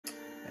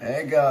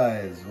Hey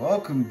guys,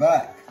 welcome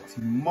back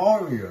to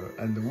Mario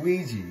and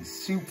Luigi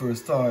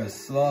Superstar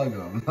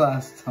Saga.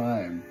 Last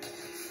time,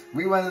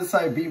 we went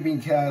inside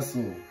Bean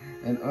Castle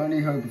in only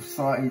hope of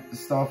stopping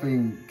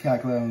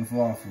Chuckola and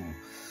Waffle.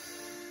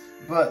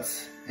 But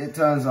it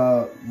turns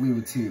out we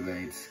were too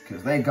late,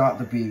 because they got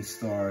the Bean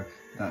Star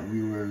that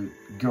we were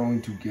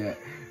going to get,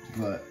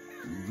 but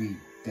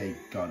they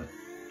got it.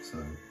 So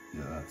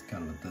yeah, that's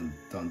kind of a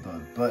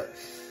done. But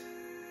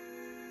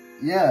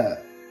yeah,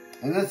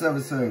 in this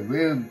episode,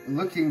 we're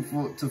looking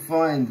to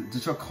find the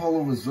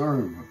Chuckola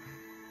Reserve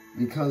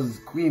because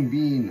Queen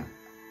Bean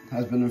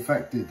has been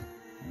infected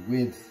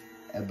with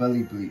a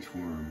belly bleach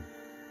worm.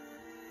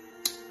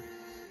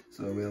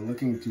 So we're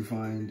looking to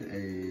find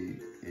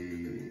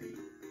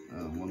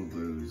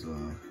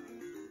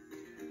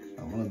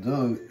one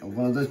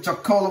of those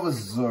Chuckola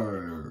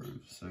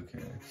Reserves.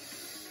 Okay.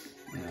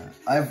 Yeah,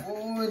 I've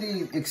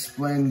already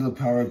explained the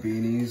power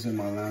beanies in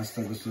my last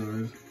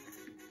episode.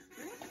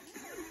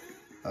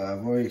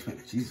 I've already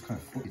explained. Jesus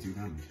Christ, 42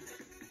 damage.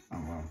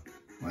 Oh wow.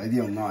 Well, they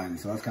deal 9,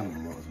 so that's kind of a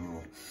lot as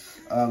well.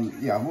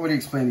 Yeah, I've already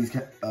explained these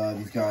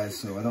guys,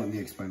 so I don't need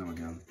to explain them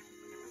again.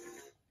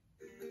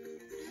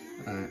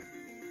 Alright.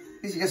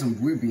 At least you get some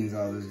blue beans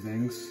out of those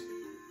things.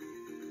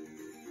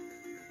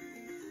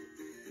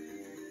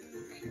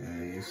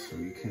 Okay, so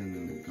we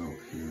can go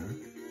up here.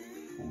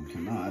 Or we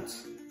cannot.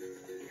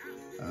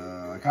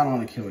 I kind of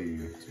want to kill you,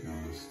 to be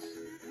honest.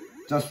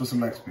 Just for some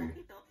XP.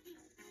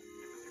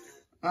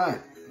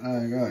 Alright,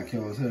 there you go, I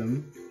killed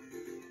him.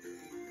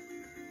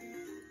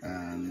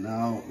 And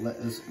now let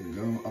us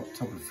go up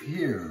top of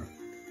here.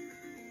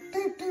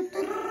 Let's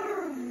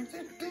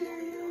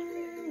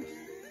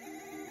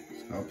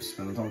go up,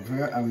 spin on top of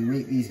here, and we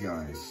meet these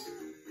guys.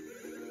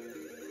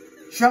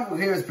 Travel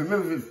here is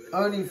permitted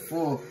only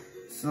for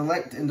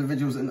select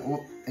individuals in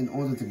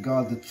order to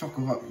guard the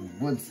Chucklehuck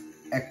Woods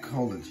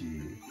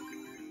ecology.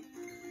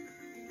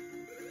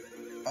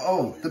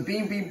 Oh, the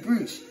Bean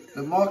Brooch,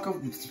 the mark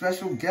of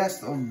special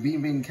guest of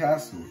Bean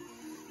Castle.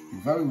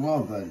 Very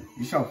well then,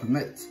 you shall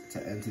permit to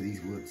enter these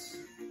woods.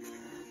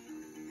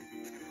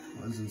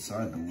 What is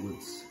inside the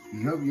woods?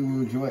 We hope you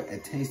will enjoy a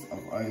taste of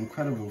our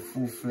incredible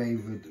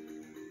full-flavored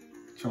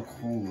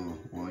Chuckola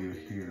while you're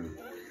here.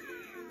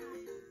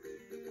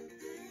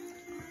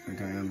 I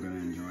think I am going to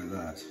enjoy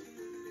that.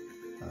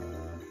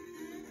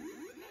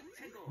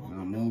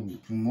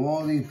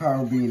 More of these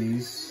power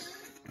beanies.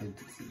 I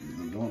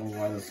don't know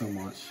why there's so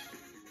much,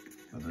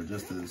 but there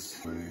just is.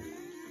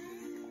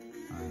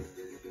 Alright.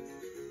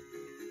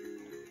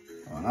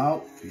 On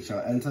out, we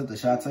shall enter the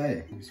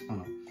chateau.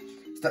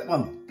 Step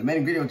 1. The main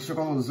ingredient of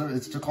Chuckola Reserve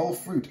is Chuckola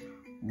fruit,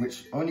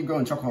 which only grow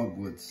in Chuckola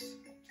Woods.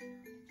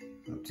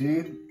 Step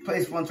 2.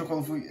 Place 1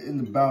 Chuckola fruit in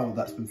the barrel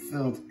that's been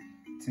filled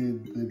to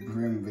the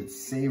brim with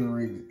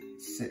savory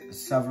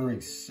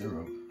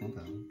syrup. What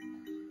the hell?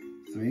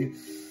 3.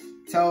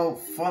 Tell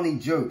funny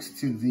jokes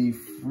to the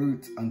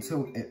fruit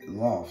until it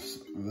laughs,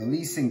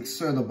 releasing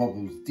soda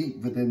bubbles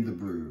deep within the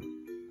brew.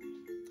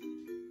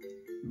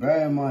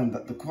 Bear in mind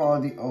that the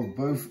quality of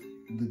both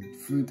the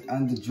fruit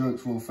and the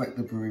jokes will affect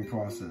the brewing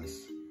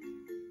process.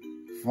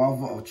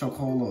 Father of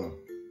Chuckola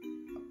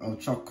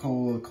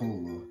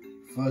Cola,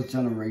 first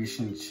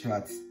generation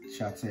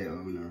chateau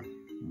owner,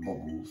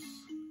 Bubbles.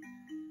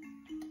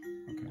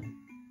 Okay.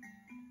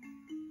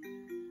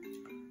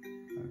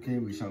 Okay,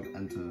 we shall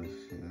enter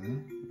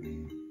here.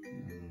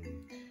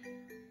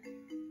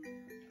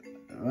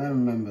 I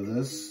remember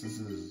this. This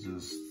is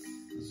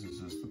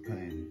just a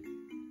pain.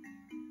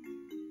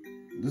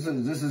 This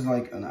is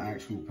like an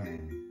actual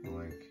pain to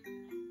like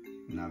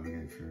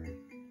navigate through.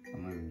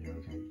 I'm not even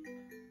joking.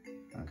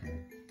 Okay.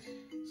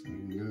 So we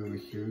can go over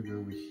here, go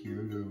over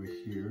here, go over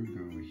here,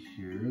 go over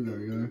here. There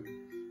we go.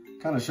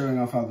 Kind of showing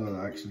off how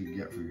to actually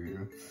get through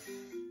here.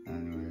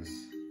 Anyways,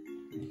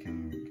 you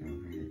can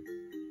over here.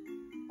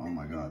 Oh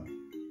my god.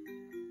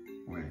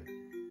 Wait.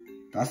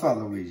 That's not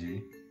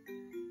Luigi.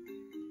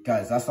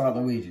 Guys, that's not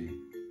Luigi.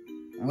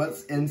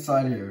 What's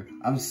inside here?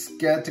 I'm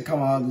scared to come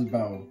out of this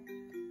barrel.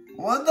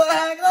 What the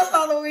heck? That's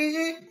not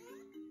Luigi!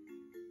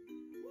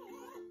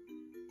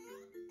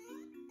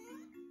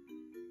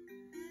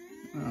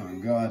 Oh my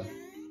god.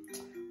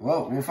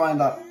 Well, we'll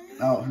find out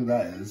who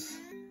that is.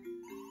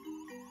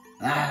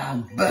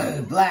 Ah,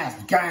 boo,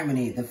 blast,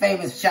 Germany! The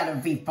famous Shadow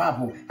Thief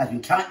Purple has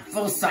been caught in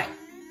full sight.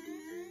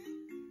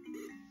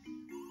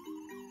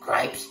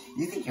 Cripes,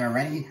 you think you're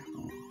ready?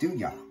 Do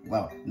ya?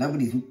 Well,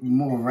 nobody's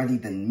more ready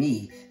than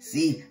me.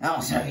 See,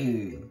 I'll show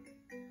you.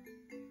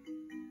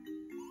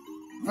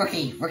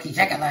 Rookie,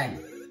 check it out.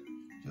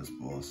 Yes,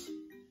 boss.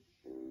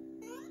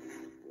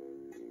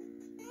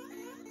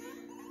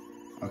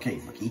 Okay,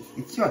 Rookie,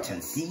 it's your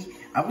turn, see?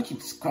 I want you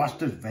to squash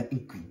those red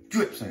and green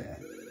drips there.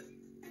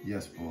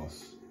 Yes,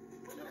 boss.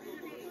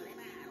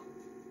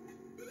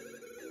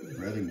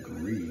 Red and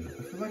green?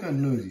 I feel like I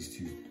know these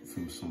two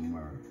from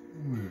somewhere.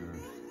 Where?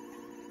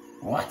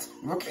 What?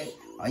 Rookie?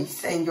 Are you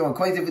saying you're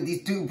acquainted with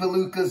these two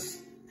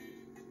palookas?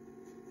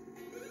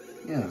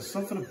 Yeah,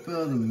 something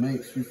about them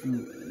makes me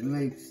feel...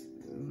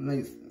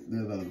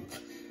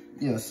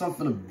 Yeah,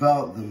 something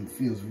about them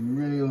feels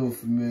real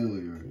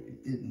familiar.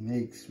 It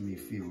makes me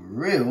feel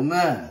real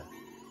mad.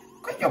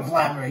 Quit your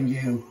blabbering,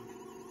 you!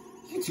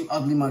 You two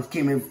ugly mugs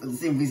came in for the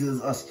same reason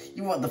as us.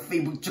 You want the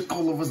fabled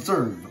Chuckola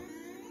Reserve.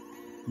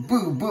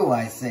 Boo boo,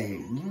 I say.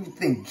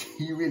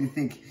 You really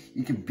think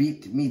you can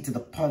beat me to the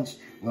punch?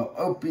 Well,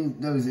 open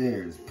those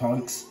ears,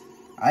 punks.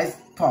 Ice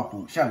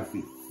Popple,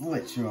 Shadowfeet,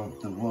 Fletcher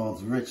of the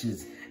world's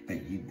riches.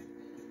 Bet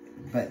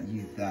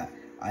you that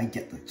I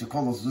get the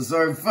Chucklehuck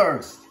Reserve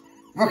first.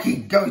 Rookie,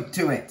 go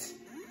to it.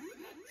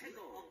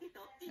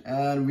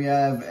 And we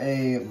have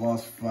a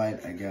boss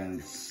fight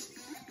against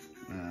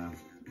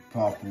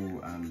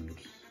Popple and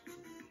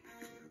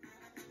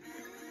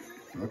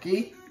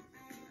Rookie.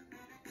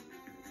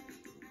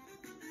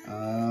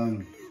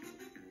 That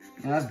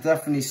is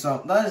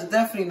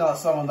definitely not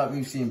someone that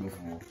we've seen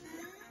before.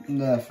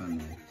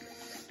 Definitely.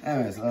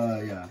 Anyways,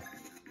 yeah.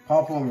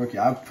 Popple and Rookie.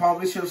 I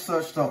probably should have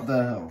searched up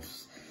their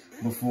healths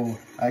before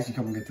I actually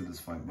come and get to this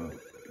fight, but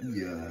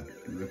yeah,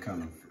 they're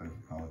kind of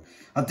overpowered.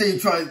 How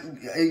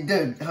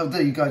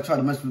dare you guys try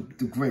to mess with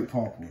the great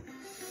Popple?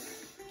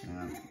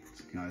 Yeah,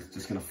 this guy's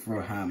just gonna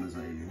throw hammers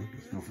at you.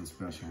 It's nothing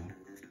special.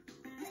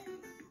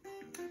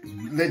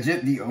 It's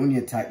legit the only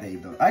attack that he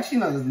does. Actually,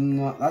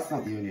 no, that's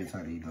not the only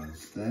attack that he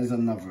does. There is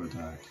another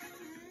attack,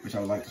 which I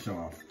would like to show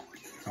off.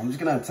 So I'm just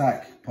gonna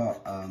attack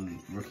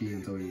Rookie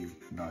until he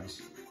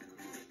dies.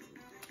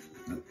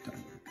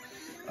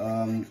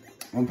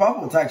 When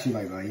Popple attacks you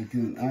like that, you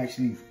can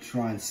actually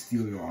try and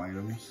steal your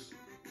items.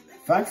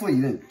 Thankfully,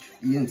 you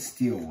didn't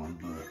steal one,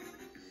 but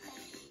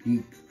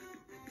you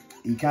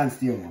can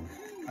steal one.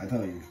 I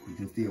tell you, you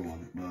can steal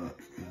one, but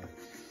yeah.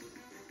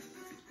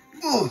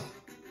 Ugh.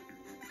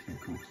 Okay,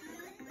 cool.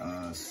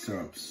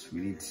 Syrups.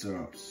 We need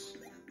syrups.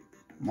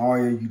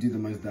 Mario, you do the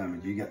most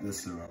damage. You get this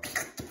syrup.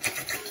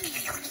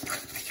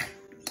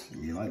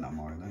 You like that,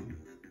 Mario, don't you?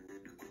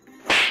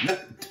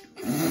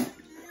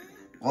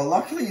 Well,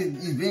 luckily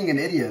he's being an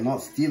idiot and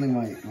not stealing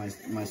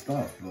my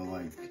stuff, but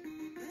like,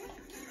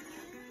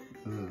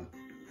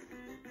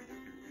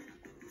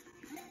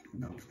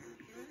 no.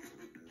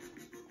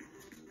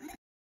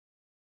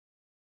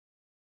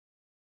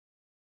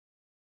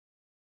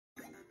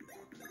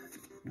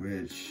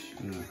 Which,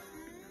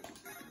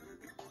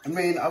 I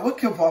mean, I would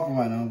kill Popple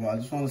right now, but I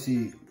just want to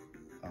see.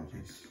 Oh,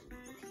 jeez.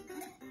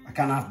 I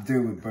kind of have to do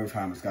it with both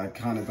hammers. I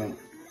kind of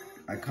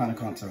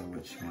can't tell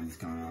which one he's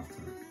going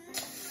after.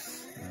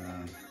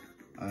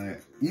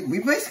 We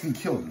basically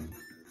killed him,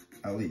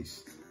 at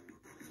least.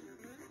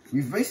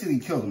 We've basically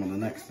killed him on the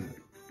next hit.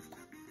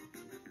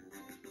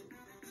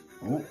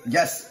 Oh,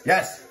 yes,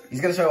 he's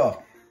gonna show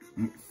off.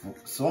 For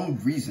some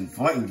reason,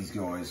 fighting these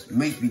guys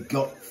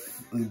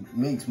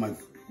makes my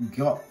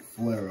gut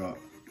flare up.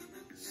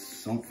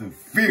 Something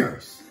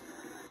fierce.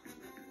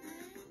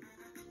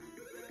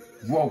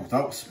 Whoa,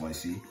 that was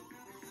spicy.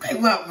 Hey,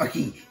 well,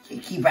 Rookie, you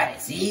keep at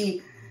it,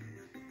 see?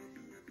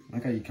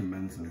 Like how you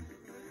commend him.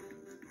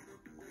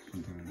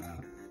 I'm doing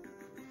that.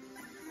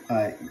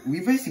 Alright,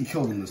 we basically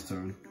killed him this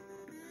turn.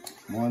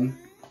 1,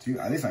 2,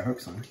 at least I hope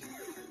so.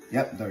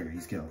 Yep, there we go,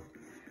 he's killed.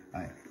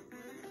 Alright.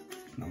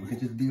 Now we can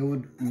just deal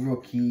with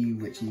Rookie,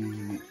 which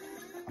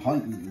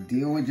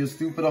deal with your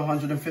stupid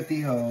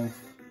 150 health.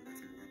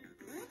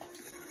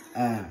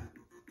 There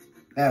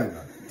we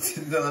go.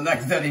 The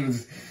next dead he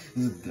was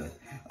dead.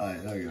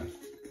 Alright, there we go.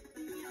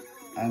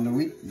 And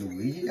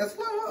Luigi gets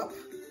leveled up. I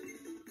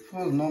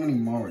thought it was normally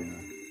Mario.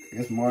 I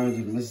guess Mario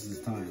just misses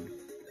his time.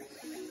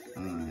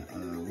 Alright,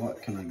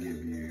 what can I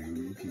give you?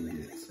 You can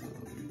get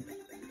some.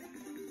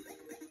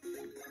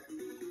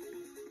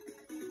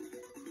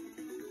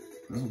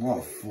 There's a lot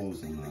of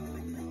flaws in there,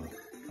 but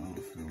I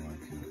don't feel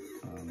like it.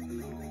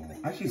 No.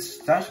 Actually,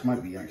 stash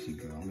might be actually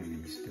good. I'm gonna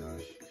give you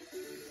stash.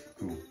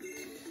 Cool.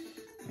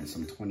 And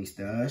some 20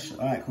 stash.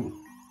 Alright, cool.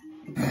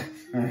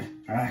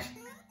 Alright.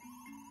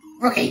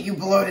 Rookie, you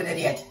bloated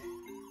idiot!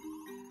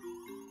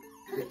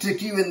 Who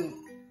took you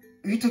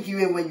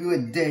in when you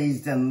were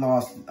dazed and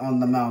lost on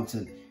the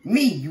mountain?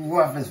 Me, you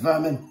worthless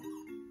vermin!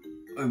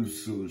 I'm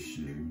so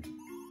ashamed.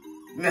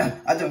 Nah,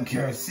 I don't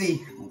care.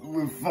 See,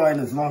 we're fine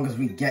as long as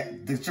we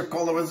get the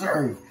Chuckola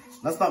Reserve.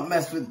 Let's not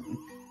mess with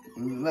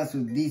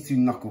these two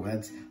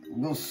knuckleheads.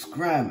 We'll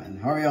scram and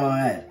hurry on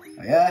ahead.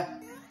 Yeah?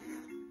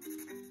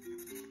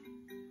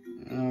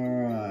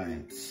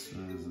 Alright,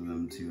 those are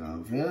them two out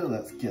of here.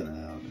 Let's get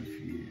out of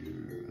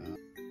here.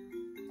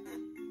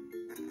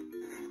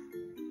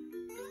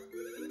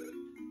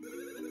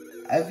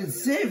 I've been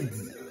saved,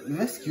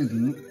 rescued.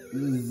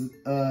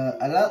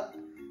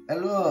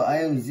 Hello, I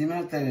am the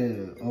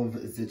master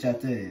of the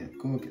chatter.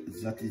 Cook,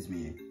 that is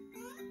me.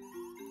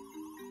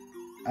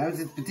 I am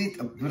the petite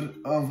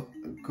of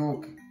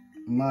Cook.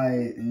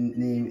 My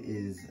name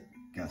is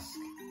Gask.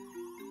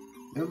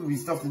 They will be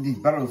stuffed in these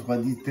barrels by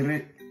these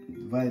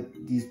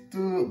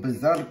two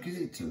bizarre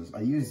creatures.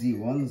 Are you the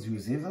ones who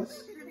saved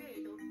us?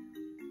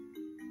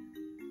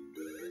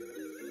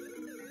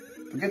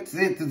 Forget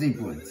straight to the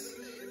point.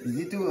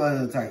 The two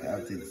are attacked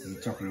after the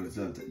Chuckola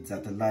Reserve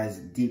that lies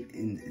deep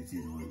in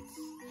the woods.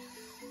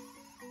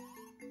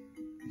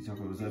 The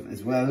Chuckola Reserve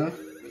as well.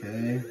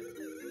 Okay.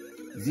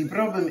 The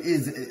problem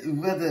is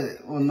whether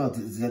or not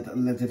that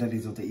legendary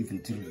result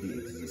even truly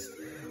exists.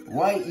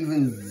 Why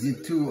even the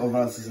two of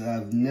us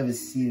have never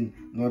seen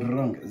nor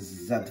drunk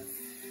that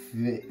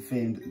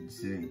famed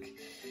drink.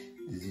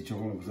 The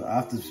chocolate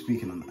after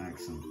speaking an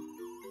accent.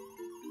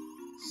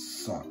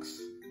 Sucks,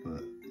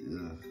 but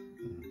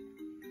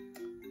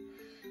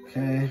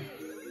okay.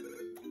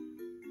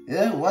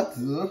 Yeah, what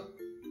though?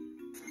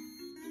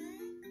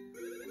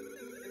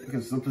 You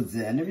can stop with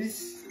the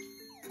enemies.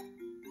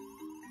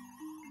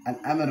 An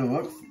hammer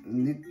works a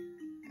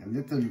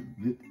little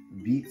bit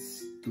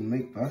beats to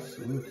make paths.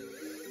 Oh.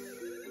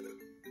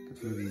 Good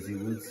for these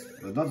woods,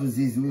 but not with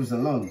these moves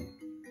alone.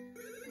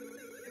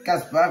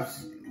 Cast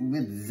perhaps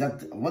with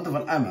that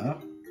wonderful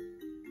hammer.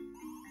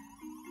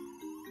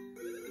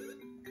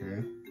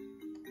 Okay.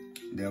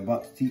 They're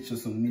about to teach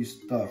us some new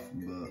stuff,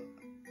 but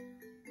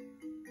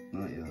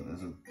not yet.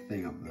 There's a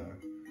thing up there.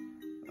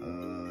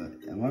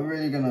 Am I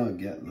really gonna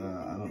get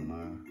that? I don't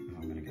know if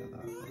I'm gonna get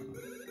that.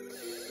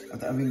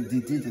 I mean,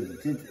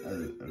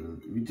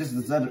 we just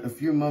decided a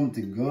few moments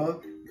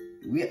ago.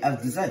 We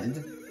have decided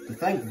to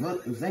thank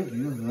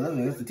you for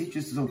allowing us to teach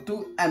you some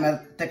 2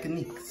 hammer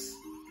techniques.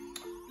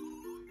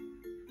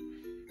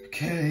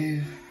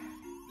 Okay.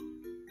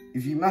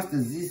 If you master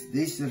this,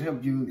 they should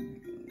help you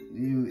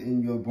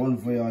in your bon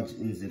voyage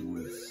in the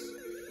woods.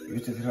 You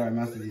wish to try and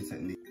master these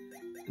techniques?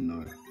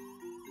 No.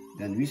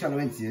 Then we shall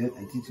wait here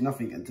and teach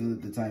nothing until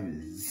the time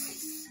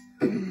is.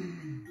 Oh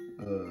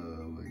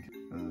my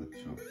god.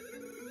 Sure.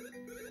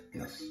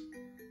 Yes.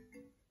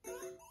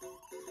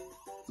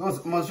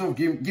 So, Monsieur,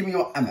 give me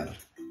your hammer.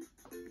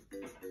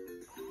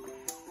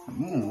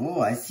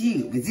 Oh, I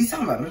see. With this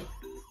hammer,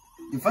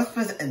 you first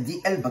press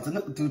the L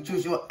button to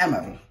choose your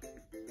hammer.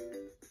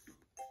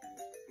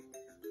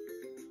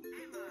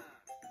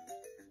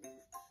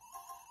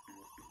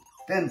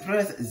 Then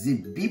press the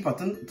B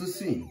button to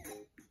swing.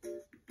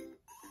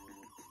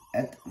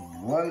 And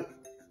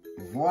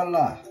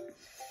voila!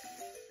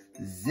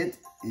 That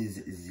is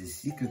the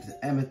secret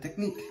hammer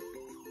technique.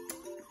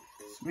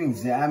 Swing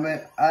the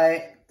hammer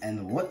high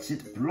and watch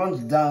it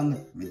plunge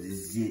down with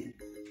the...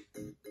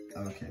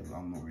 Okay, well,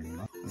 I'm not reading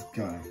that. Let's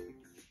go.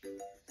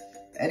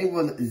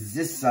 Anyone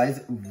this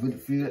size would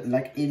feel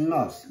like a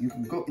mouse. You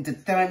can go into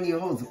tiny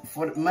holes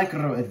for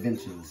micro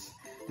adventures.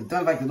 To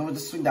turn back the door,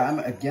 just swing the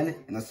hammer again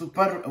in a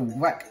super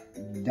whack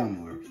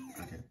downward.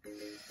 Okay.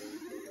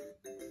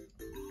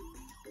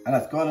 And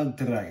let's go on and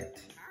try it.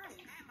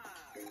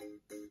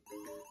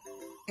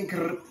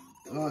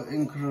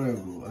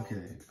 Incredible.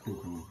 Okay,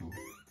 cool.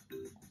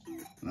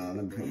 Now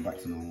let me put it back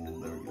to normal.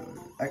 There we go.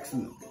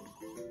 Excellent.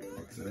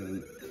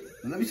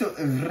 Let me show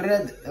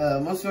red,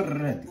 Monster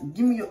Red.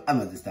 Give me your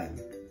hammer this time.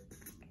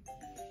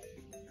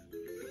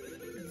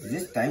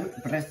 This time,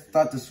 press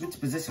start to switch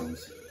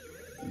positions.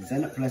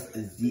 Then press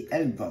the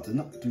L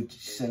button to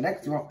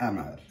select your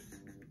hammer.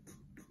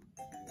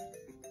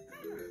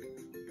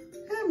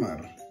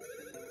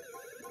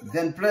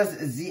 Then press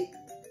the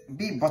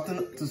B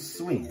button to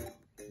swing.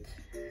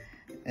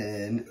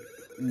 And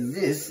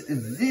this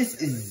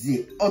is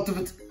the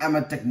ultimate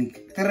hammer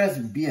technique.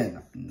 Très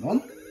bien,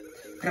 non?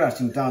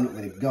 Crashing down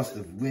with a gust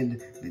of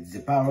wind with the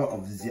power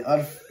of the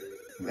earth.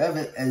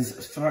 Whoever is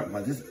struck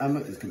by this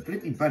hammer is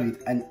completely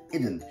buried and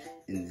hidden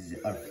in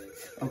the earth.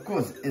 Of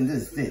course, in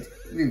this state,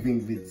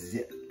 moving with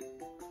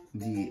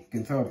the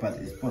control pad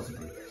is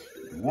possible.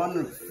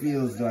 One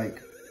feels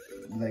like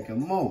a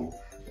mole.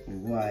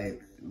 Why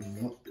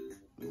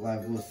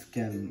those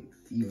can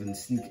even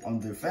sneak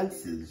under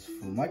fences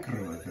for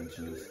micro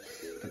adventures.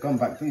 To come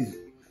back, please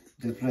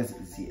just press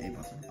the A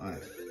button.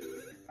 Alright.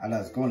 And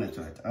let's go on and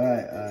try it.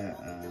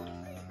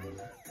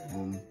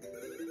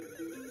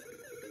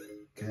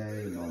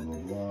 Okay,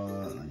 blah.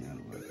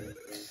 Okay.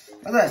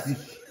 Fantastic.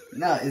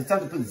 Now it's time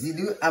to put the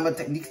new hammer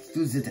techniques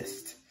to the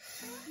test.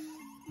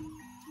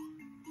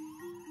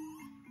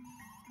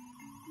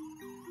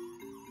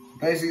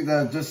 Basically,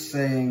 they're just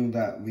saying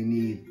that we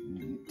need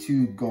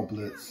 2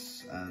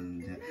 goblets,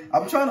 and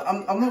I'm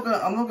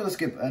not gonna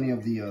skip any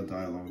of the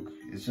dialogue.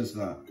 It's just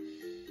that.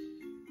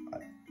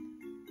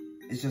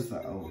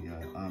 Oh yeah.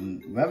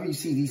 Wherever you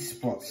see these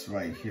spots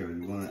right here,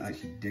 you want to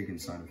actually dig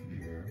inside of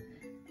here,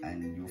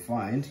 and you'll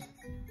find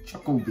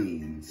chuckle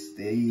beans.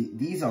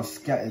 These are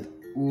scattered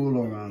all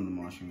around the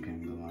Mushroom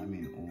Kingdom. I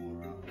mean,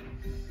 all around.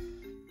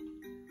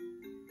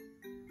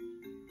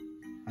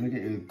 I'm gonna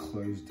get you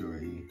closed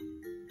already.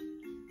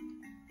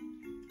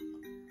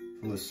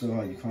 Well, it's so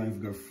hard you can't even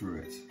go through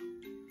it.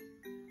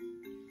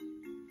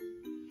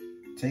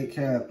 Take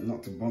care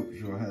not to bump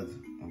your head.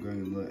 I'm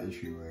going in the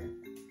entryway.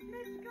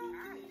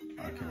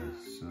 Okay,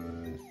 so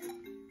I'm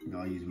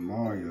gonna use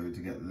Mario to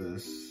get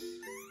this.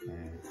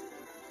 Yeah.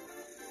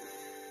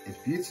 It's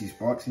beauty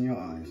sparks in your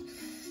eyes.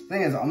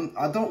 Thing is,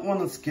 I don't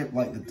want to skip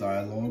like the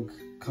dialogue,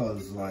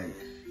 cause like,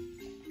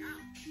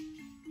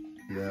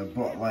 yeah,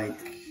 but like,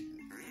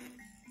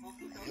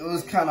 it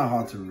was kind of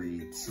hard to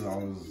read, so I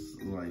was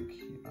like,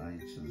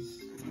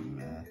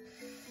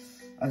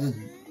 I just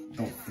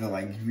don't feel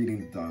like reading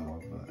the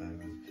dialogue. But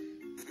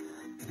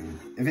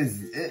if it's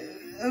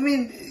I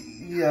mean,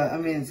 yeah, I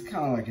mean, it's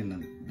kind of like in a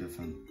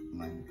different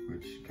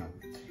language.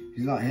 If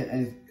he's not hit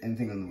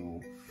anything on the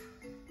wall,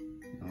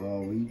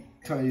 well, we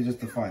tell you just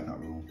to fight that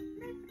rule.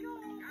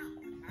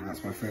 And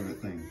that's my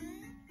favourite thing.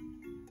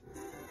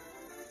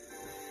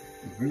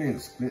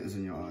 Brilliant splitters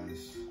in your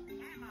eyes.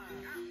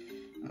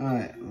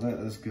 Alright, let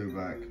us go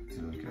back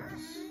to the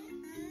guys.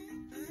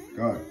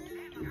 Go.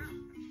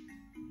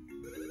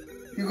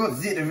 You got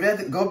the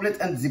red goblet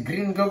and the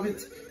green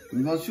goblet?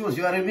 Monsieur,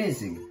 you are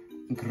amazing.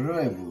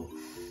 Incredible.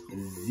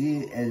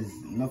 There is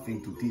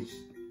nothing to teach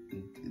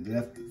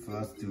left for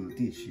us to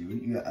teach you.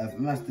 You have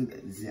mastered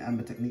the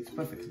amber techniques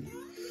perfectly.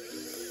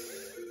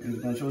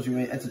 Monsieur, you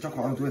may enter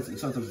Chuckola Woods in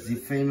search of the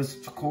famous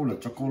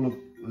Chuckola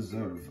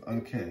Reserve.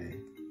 Okay,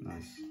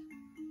 nice.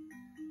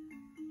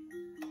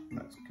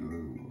 Let's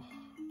go.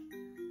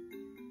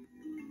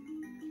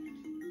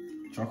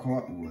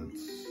 Chuckola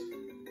Woods.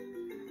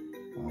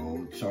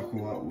 Oh,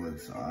 Chucklehuck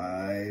Woods.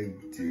 I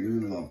do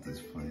love this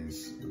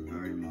place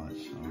very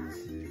much,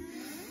 honestly.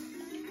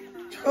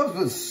 Chuckola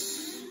Woods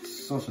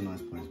is such a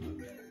nice place, man.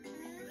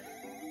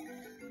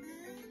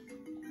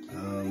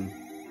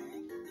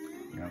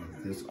 Yeah,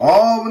 this.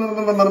 Oh,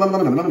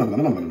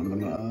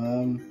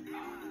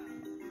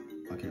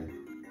 okay.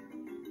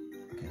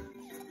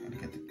 Gotta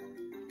get it.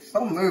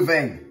 Stop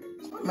moving.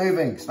 Stop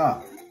moving.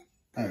 Stop.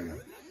 There we go.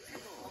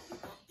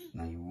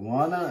 Now you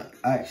wanna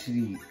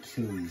actually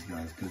kill these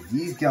guys because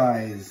these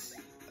guys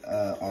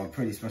are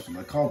pretty special.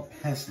 They're called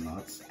pest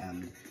nuts,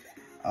 and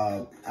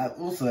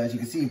also, as you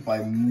can see, by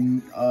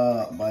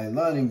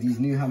learning these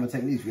new hammer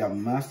techniques, we have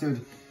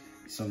mastered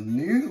some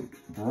new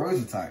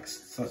bros attacks,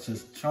 such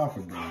as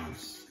chopper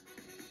bros.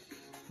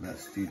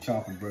 Let's do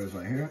chopper bros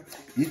right here.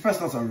 These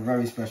pest nuts are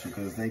very special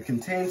because they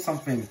contain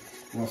something.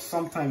 Well,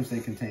 sometimes they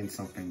contain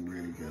something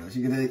really good. As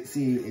you can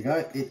see,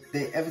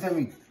 every time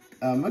we.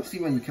 Mostly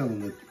when you kill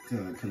them, they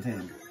contain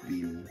a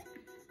beam.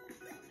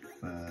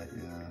 But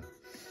yeah.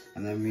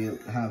 And then we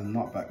have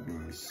knockback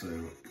bros. So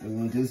we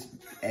want to do this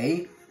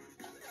A.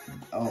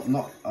 Oh,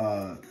 not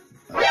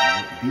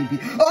B.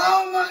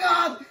 Oh my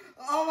god!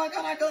 Oh my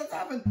god, I got this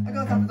happen! I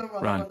got this happen.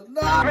 Run.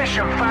 No!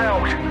 Mission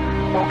failed.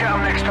 We'll get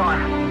them next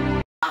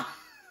time.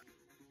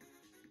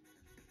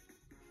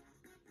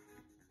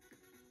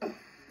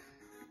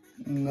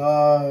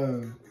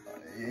 No.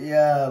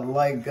 Yeah,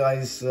 like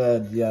I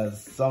said, yeah,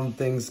 some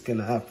things can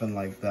happen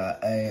like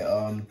that.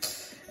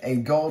 A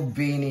gold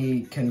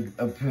beanie can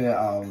appear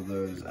out of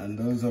those, and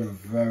those are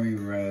very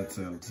rare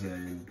to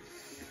obtain.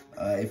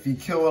 If you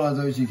kill one of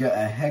those, you get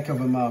a heck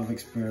of amount of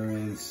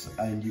experience,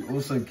 and you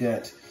also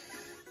get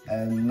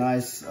a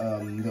nice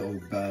little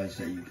badge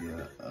that you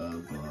get,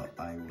 but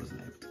I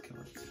wasn't able to kill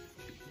it.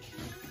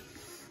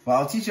 But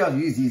I'll teach you how to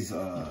use these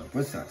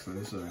wood stacks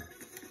though, so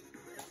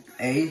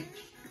A,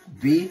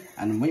 B,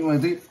 and what you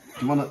want to do,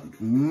 you want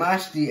to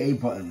mash the A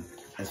button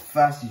as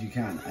fast as you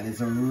can, and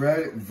it's a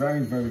very,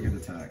 very good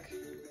attack.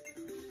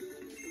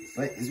 It's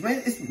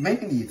like it's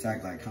making the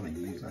attack that I kind of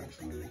use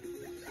actually.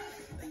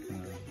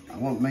 I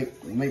want to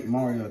make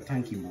Mario a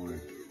tanky boy,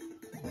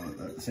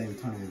 but at the same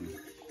time,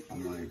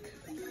 I'm like,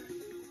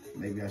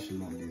 maybe I should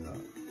not do that.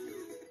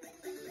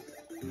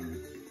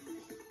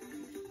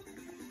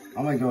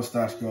 I'll make those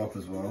stats go up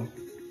as well.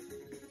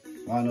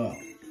 Why not?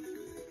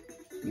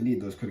 We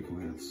need those critical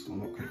hits. Well,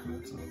 not critical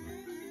hits.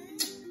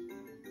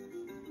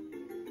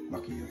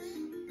 Lucky hits.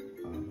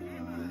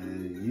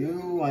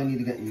 I need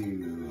to get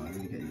you.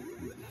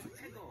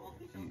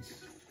 Please.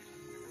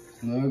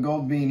 No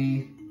gold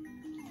beanie.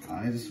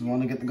 I just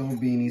want to get the gold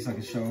beanie so I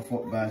can show off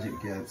what badge it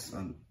gets.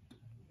 And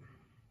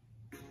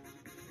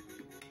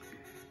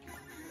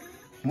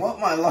what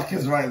my luck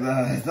is right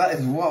there. That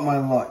is what my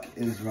luck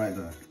is right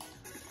there.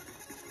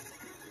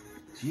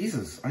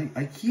 Jesus,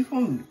 I keep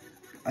on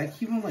like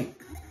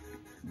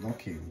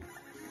locking.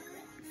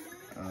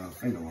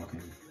 Finger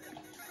locking.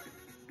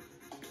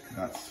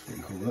 That's what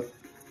you call it.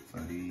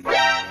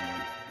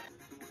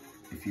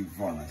 If you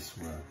run, I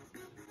swear.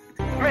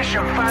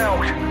 Mission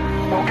failed.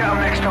 We'll get them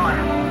next time.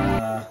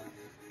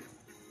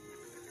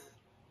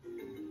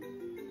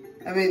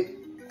 I mean,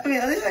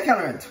 at least I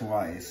counter it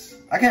twice.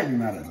 I can't be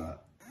mad at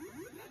that.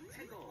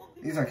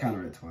 At least I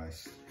counter it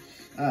twice.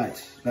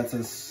 Alright, let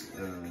us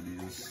do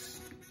this.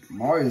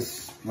 Mario's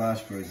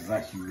Splash Bros is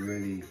actually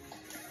really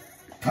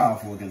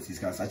powerful against these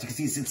guys. As you can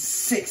see, it's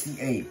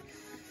 68.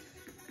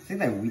 I think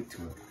they're weak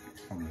to it.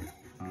 Probably.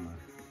 I don't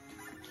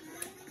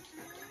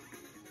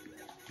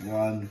know.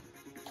 1,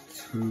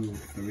 2,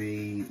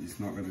 3. It's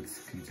not going to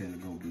contain a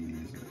gold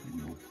beanie, is it?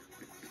 No.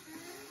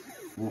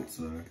 Thought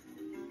so.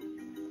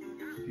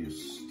 You're a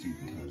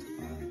stupid head.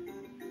 Alright.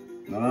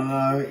 No.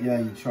 Yeah,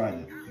 you tried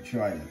it.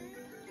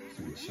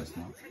 Stupid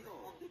chestnut.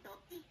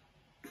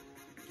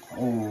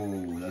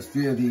 Oh, there's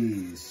 3 of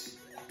these.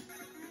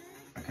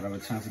 I could have a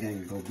chance of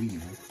getting a gold beanie,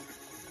 huh?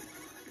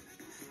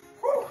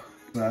 Whew.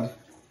 Sad.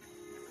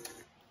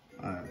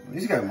 Alright, at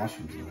least you got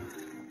mushrooms though.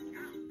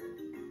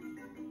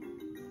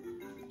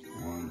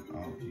 1,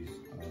 oh jeez,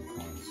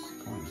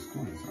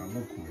 coins. I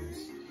love coins.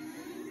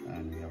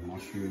 And we have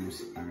mushrooms,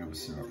 and we have a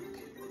syrup.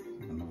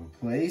 Another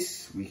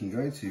place we can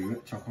go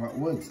to, Chuckola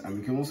Woods, and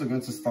we can also go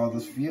to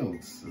Stardust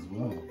Fields as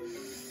well.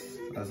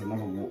 So there's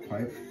another warp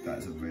pipe that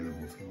is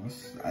available to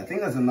us. I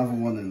think there's another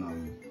one in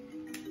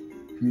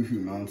Hoo-Hoo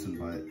Mountain,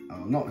 but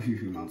not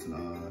Hoo-Hoo Mountain,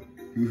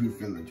 Hoo-Hoo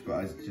Village, but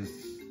I just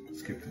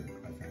skipped it,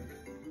 I think,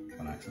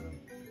 on accident.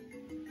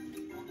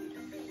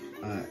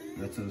 Alright,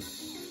 let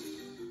us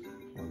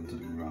welcome to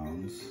the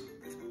grounds.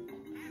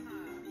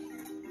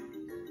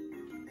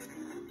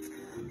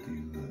 We'll do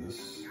this.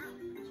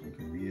 So we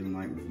can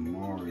reunite with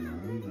Mario,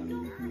 then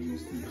we can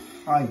use the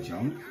high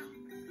jump.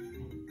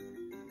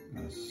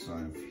 This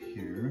side of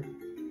here.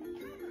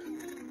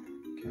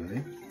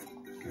 Okay.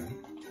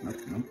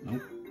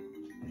 Nope.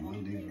 One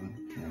of these, right?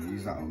 Yeah, we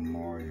use that on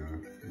Mario,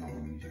 not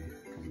Luigi.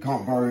 We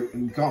can't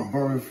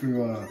burrow through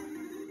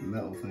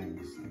metal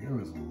things. There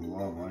was a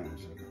lot of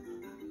items here.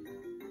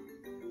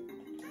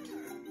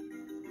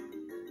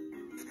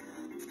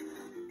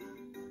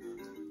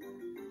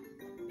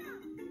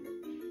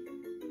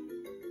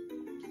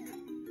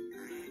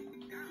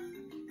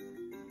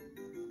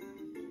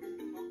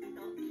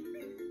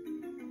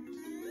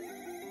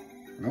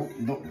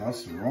 Nope,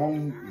 that's the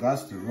wrong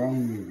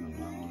movement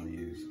I want to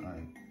use.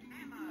 Alright.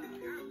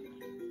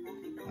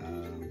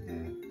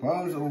 Yeah.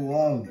 Bombs are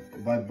loved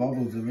by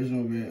Bubbles,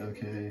 original bit,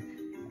 okay.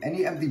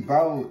 Any empty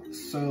barrel,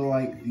 so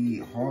like the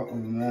heart of a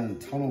man,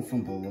 tunnel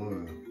from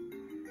below.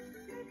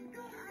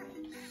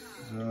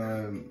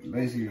 So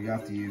basically you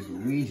have to use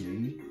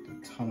Luigi to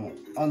tunnel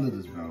under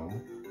this barrel.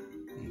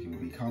 You can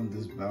become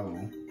this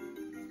barrel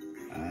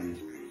and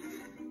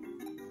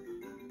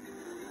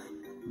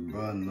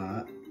burn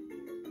that.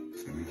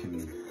 So we can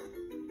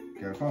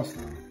get across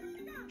now.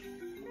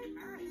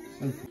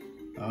 Simple.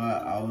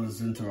 Alright, I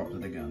was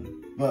interrupted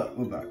again. But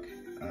we're back.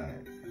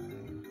 Alright.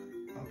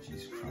 Oh,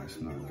 Jesus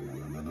Christ. No.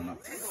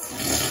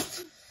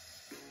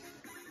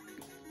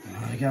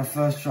 I get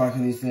first strike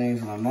on these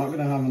things, and I'm not going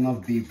to have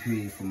enough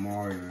BP for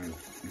Mario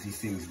if these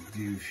things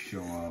do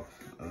show up.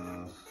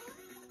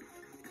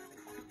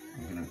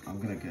 I'm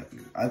gonna get...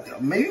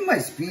 maybe my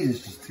speed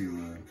is just too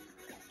low.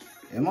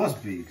 It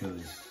must be,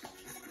 because...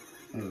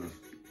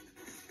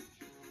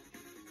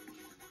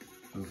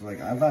 It's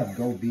like, I've had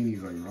gold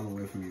beanies like run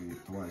away from me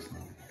twice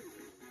now.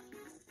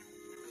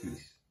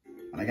 Jeez.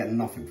 And I get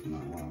nothing from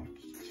that, wow.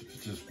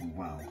 Just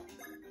wow.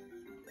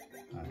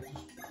 Alright,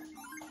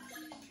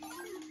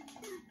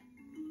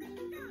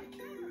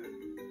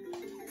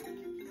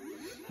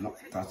 no,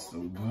 that's the...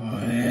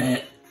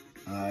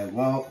 Alright,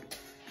 well,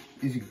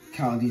 if you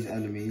count these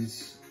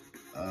enemies,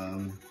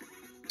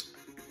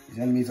 these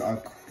enemies are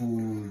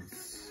called,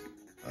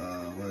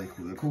 what are they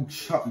called? They're called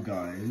Chuck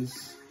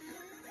guys.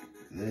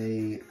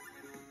 They...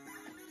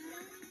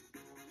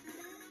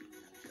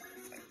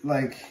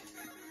 like,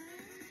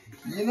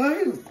 you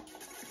know,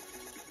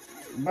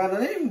 by the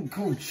name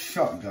called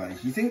Chuck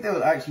guys, you think they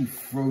would actually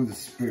throw the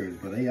spears,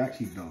 but they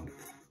actually don't.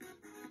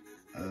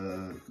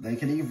 They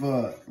can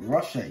either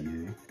rush at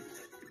you,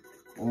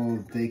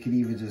 or they can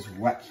either just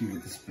whack you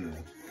with the spear.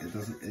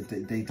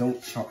 They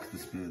don't chuck the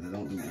spear, they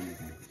don't do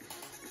anything.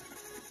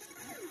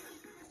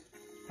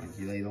 Like,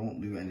 they don't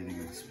do anything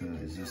with the spear,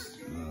 it's just,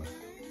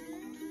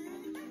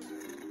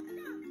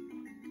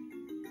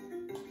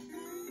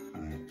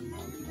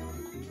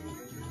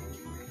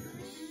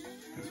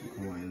 get some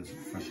coins,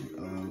 fresh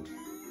herb,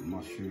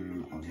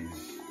 mushroom, I'll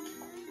use.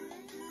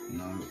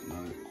 No.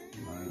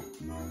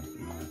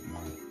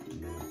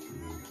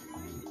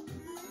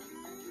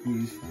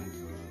 Please find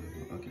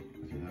okay,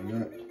 there we go.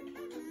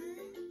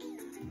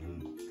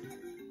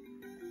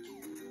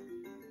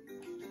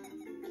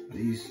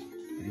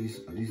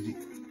 Are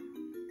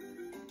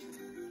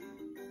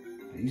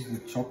these the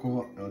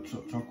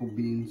chocolate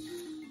beans?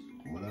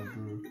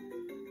 Whatever.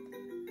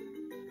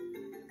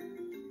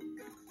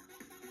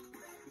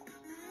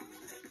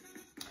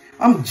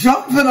 I'm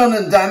jumping on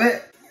them, damn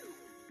it!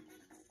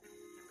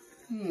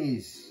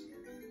 Jeez.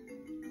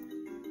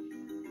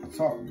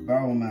 Atop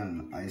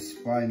Barrelman, I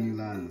spy new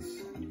lands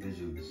and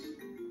visions.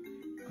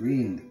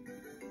 Green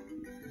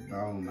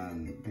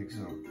Barrelman picks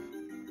up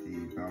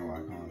the barrel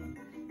icon.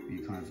 Be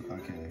kind of,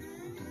 okay.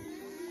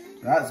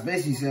 That's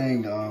basically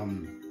saying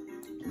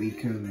we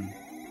can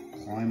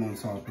climb on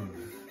top of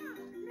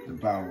the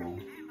barrel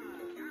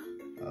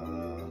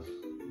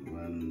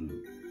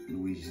when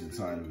Luigi's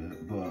inside of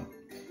it, but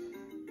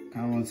I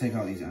kind of want to take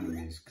out these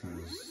enemies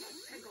because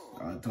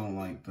I don't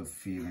like the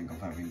feeling of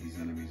having these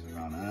enemies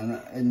around.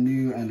 And a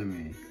new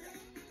enemy.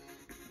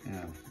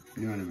 Yeah,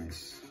 new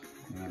enemies.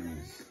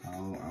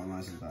 How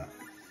nice is that?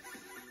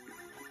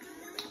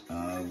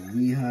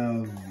 We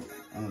have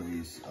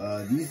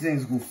these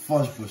things called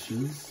fudge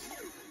bushes,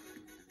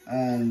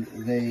 and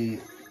they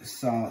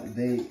sound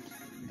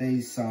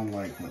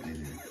like what they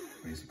do,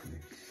 basically.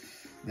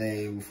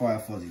 They will fire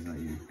fuzzies at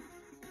you.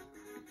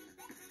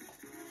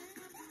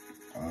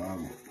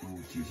 Oh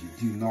geez, you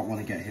do not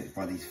want to get hit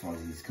by these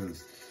fuzzies,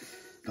 because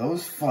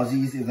those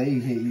fuzzies, if they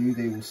hit you,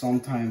 they will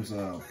sometimes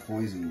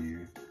poison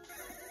you.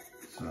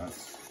 So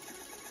that's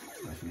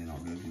definitely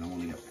not good. You don't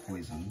want to get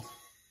poisoned.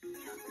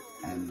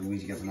 And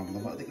Luigi gets another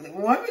level.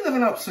 Why are we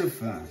leveling up so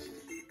fast?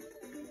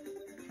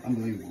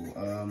 Unbelievable.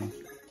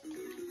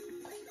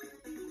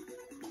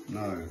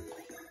 No.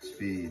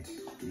 Speed.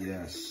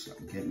 Yes.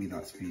 Get me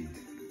that speed.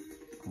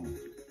 Cool.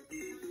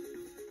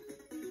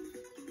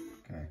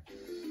 Okay.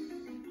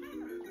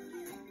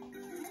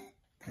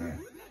 Okay.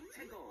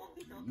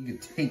 You can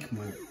take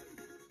my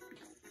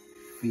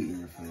feet in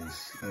your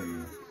face. There you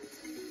go.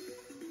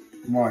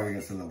 Mario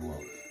gets a level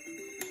up.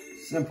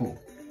 Simple.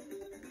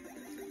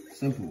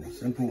 Simple.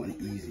 Simple and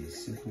easy.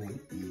 Simple and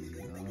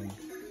easy.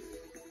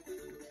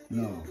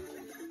 No.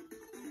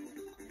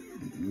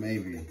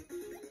 Maybe.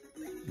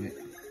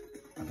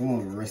 I don't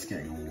want to risk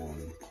getting a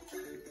 1.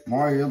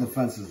 Mario, your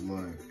defense is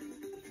low.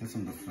 Get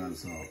some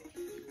defense up.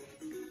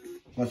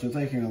 Plus, you're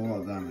taking a lot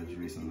of damage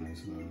recently,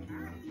 so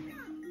yeah.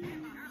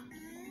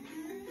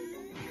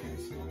 Okay,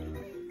 so go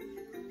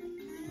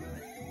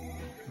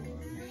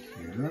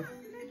over here.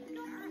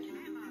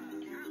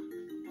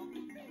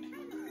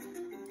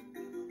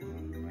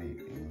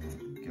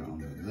 Get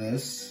onto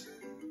this.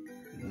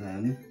 And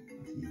then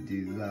you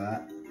do that.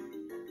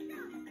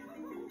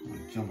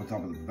 Jump on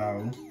top of the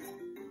barrel.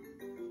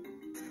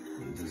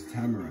 And just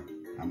hammer it.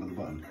 Hammer the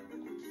button.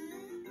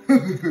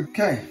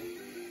 Okay.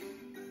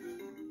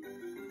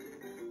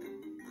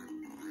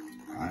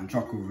 I'm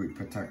Chucklehuck,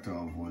 protector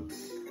of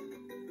woods.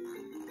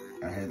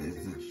 Ahead is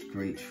the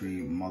great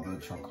tree, Mother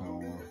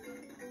Chuckola.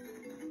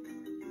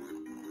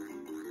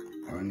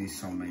 Only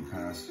some may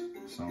pass,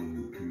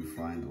 some who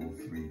find all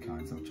 3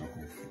 kinds of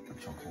Chuckola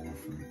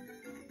fruit.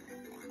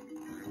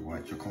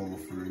 White Chuckola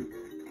fruit,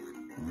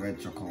 red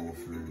Chuckola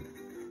fruit,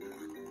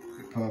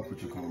 purple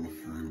Chuckola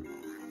fruit.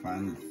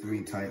 Find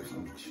 3 types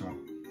of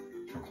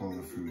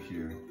Chuckola fruit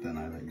here, then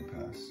I let you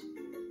pass.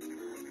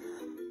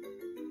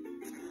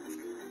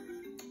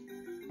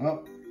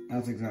 Well,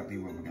 that's exactly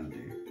what we're gonna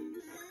do.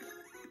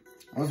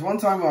 There was one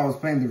time where I was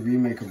playing the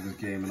remake of this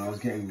game and I was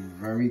getting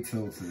very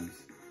tilted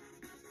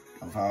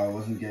of how I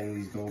wasn't getting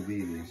these gold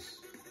beanies.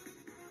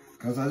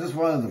 Because I just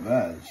wanted the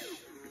badge.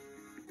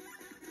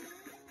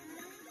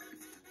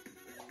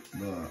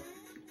 But,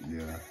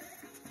 yeah.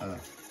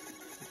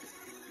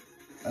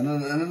 And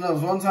then there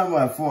was one time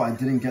where I thought I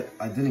didn't get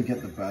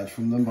the badge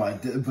from them, but I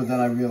did. But then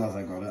I realized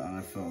I got it, and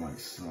I felt like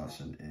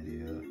such an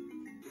idiot.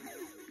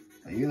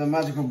 Are you the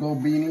magical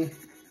gold beanie?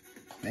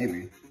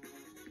 Maybe.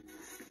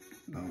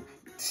 Nope.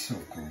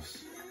 Of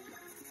course.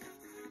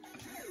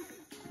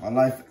 My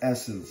life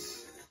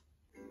essence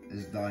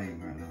is dying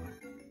right now.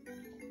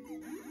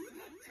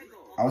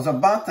 I was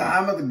about to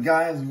hammer the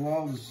guy as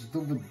well.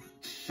 Stupid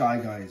shy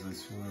guys, I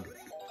swear.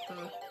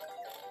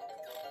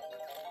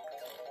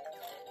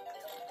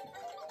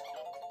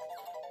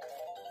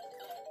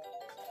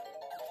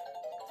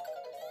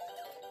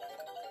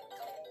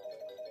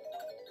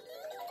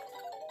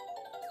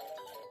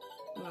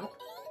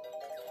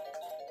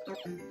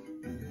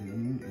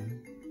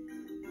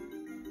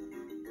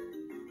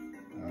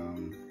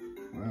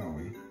 Where are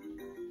we?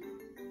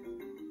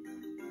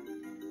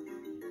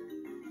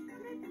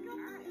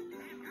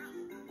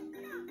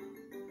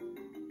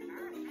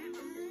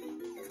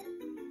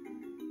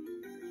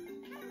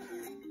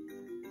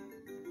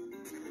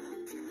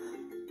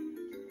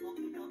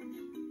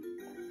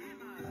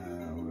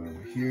 We're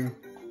over here.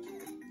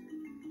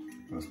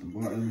 Press the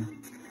button.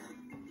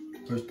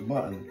 Push the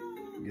button.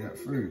 Get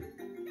through.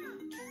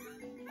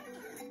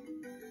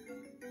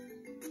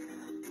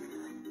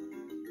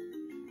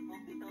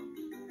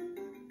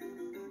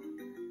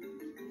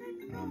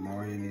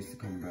 Mario needs to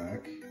come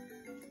back.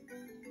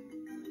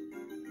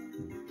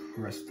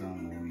 Press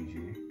down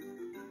Luigi.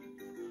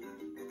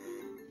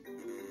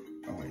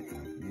 Oh wait, no,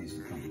 he needs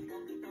to come.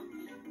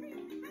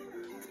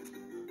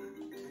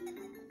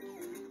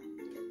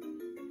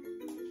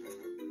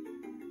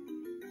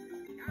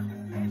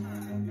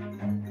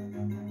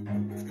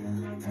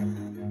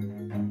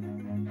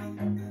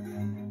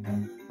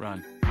 Run.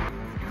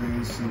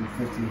 This in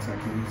 15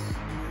 seconds.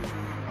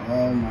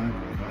 Oh my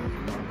god, that is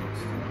not good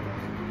stuff.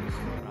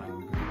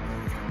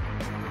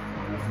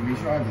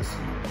 Retry this.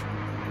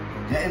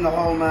 Get in the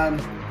hole, man.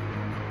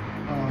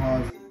 Oh,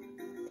 hard.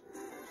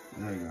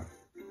 There you go.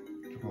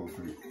 Chuckola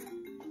fruit.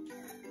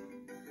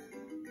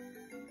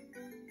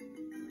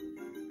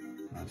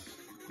 That's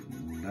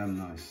damn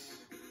nice.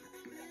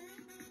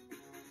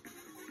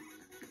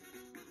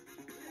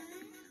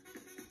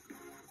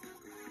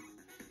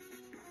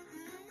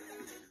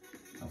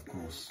 Of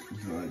course.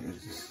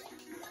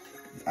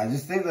 I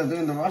just think they're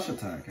doing the rush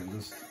attack and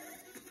just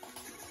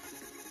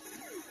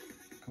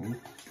cool.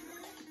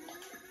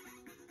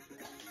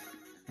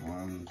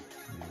 1, 2,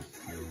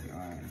 3,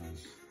 alright,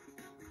 nice.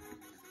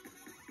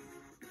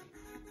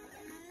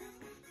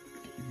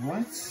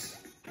 What?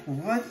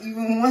 What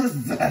even was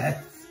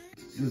that?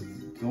 Just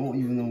don't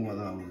even know what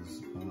that was.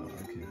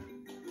 Okay.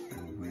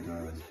 Oh, wait, that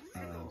was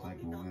like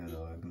a weird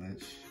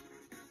glitch.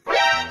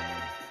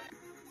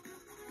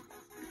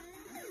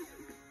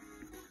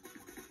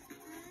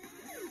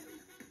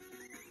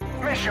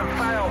 Mission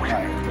failed.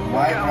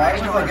 Why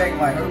was I getting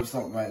my hopes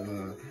up right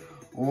there?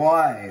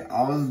 Why?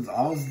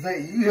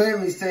 You hear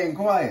me staying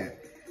quiet.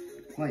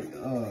 Like,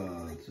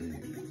 oh,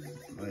 jeez.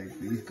 Like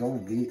these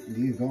gold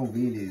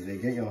VDs, they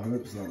get your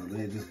hopes up,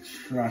 they just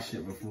trash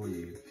it before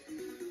you.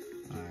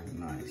 Alright,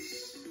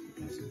 nice.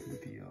 Get some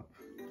PP up.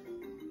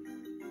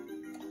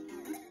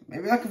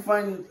 Maybe I can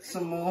find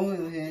some more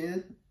in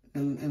here,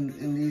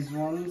 in these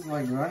ones,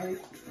 like right?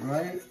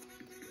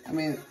 I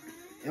mean,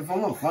 if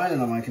I'm not finding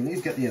them, I can at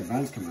least get the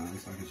advanced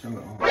commands so I can show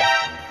it off.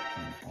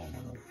 Oh my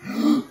god.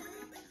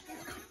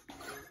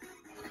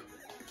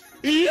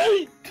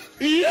 Yes!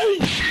 Yes!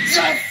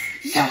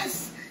 Yes!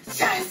 Yes!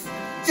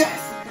 Yes!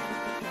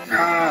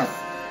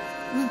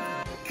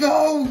 Let's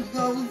go!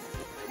 That was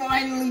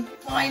finally!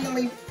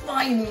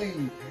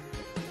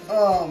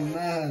 Oh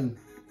man.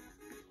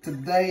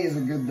 Today is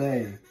a good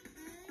day.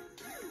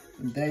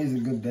 Today is a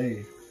good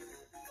day.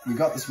 We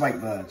got the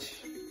spike badge.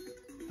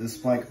 The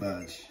spike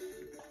badge.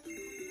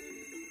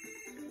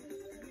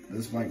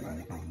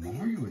 Oh,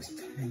 Mario is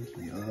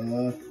tanky.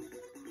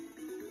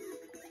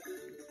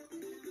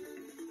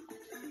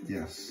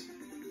 Yes.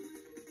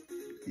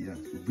 Yeah,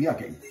 we are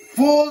getting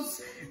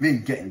 4s, we're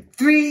getting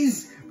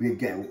 3s, we're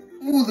getting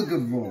all the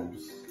good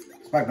rolls.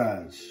 Spike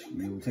badge,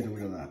 we will take a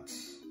look at that.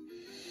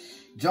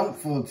 Jump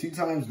for 2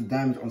 times the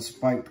damage on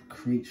spiked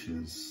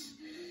creatures.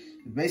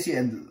 Basically,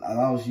 it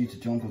allows you to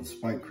jump on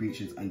spiked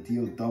creatures and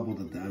deal double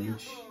the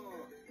damage.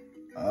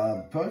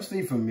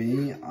 Personally for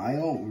me, I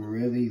don't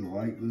really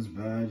like this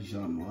badge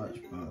that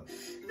much, but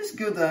it's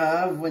good to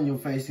have when you're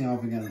facing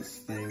off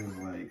against things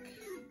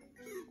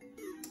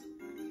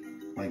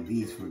like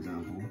these, for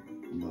example.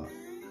 But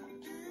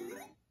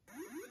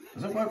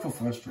does it work for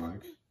first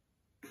strike?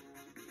 I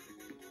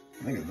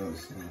think it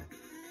does.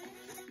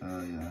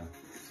 Yeah.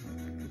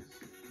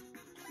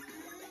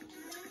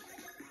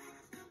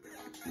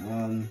 So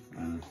 1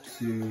 and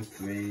 2,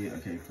 3.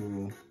 Okay,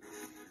 cool.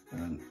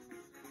 Don't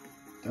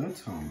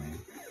tell me.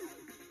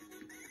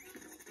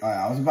 Alright,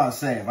 I was about to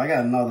say, if I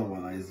get another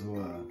one, I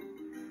swear.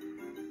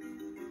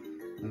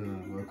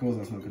 Well, of course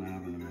that's not gonna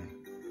happen to me.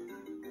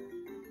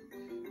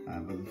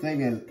 But the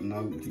thing is,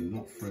 no, do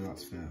not throw that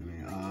spear at me.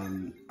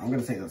 I'm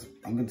gonna take this.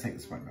 I'm gonna take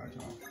the spike badge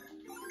off.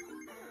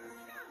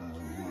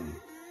 1,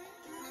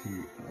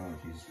 2. Oh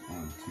jeez.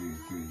 1, 2,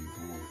 3,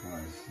 4,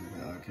 5. 6.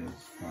 Okay,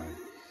 it's fine.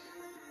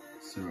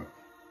 Syrup.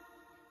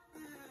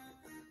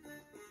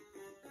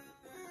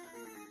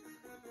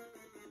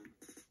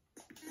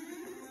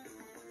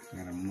 I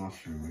got a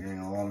mushroom. We're getting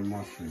a lot of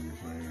mushrooms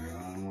right here. I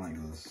don't like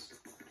this.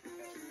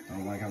 I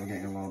don't like how we're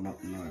getting a lot of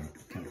mushrooms. No.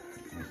 Can I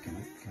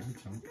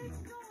jump? No.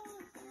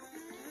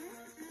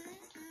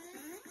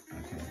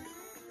 Okay.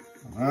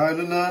 No.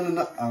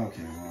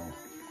 Okay, well.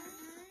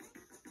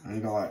 I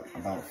only got like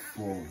about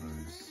 4 of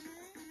those.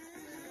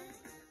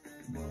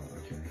 Well,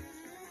 okay.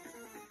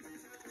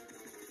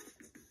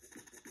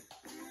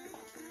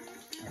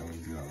 I always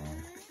do that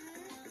wrong.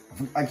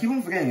 I keep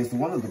on forgetting it's the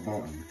one at the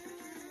bottom.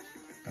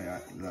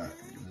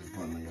 This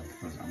button that you have to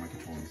press on my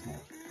controller is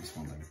not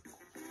responding.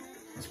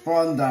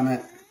 Respond, damn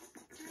it!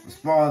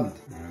 Respond!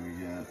 And we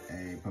get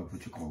a purple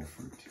Chuckola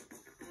fruit.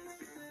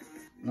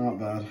 Not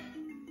bad.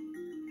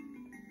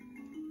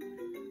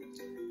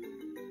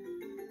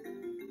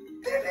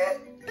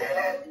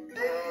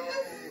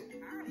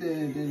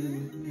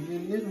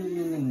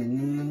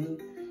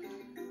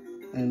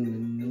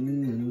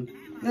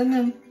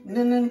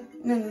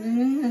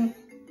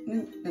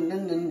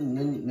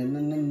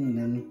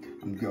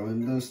 I'm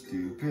going the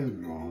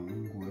stupid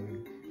wrong way.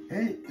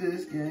 Hate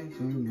this game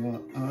so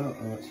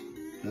much.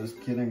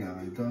 Just kidding,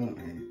 I don't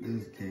hate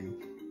this game.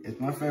 It's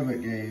my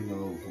favorite game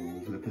of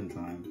all flipping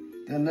time.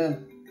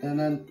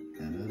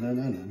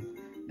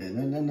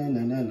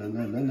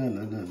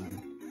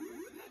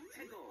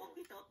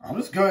 I'm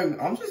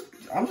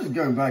just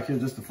going back here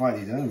just to fight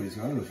these enemies.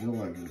 I don't feel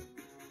like it.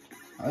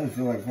 I don't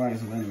feel like fighting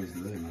some enemies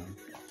today, man.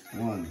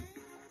 1,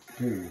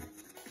 2,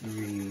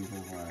 3,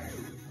 4, 5.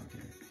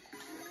 Okay.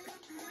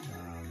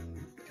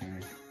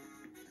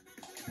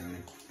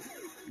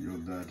 You're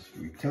dead.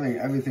 We're killing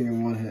everything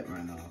in one hit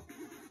right now.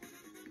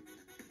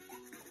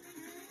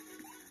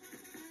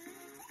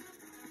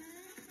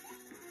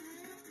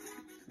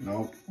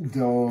 Nope.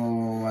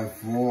 Oh, I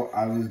thought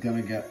I was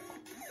gonna get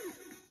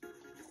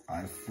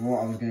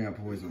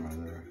poisoned right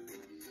there.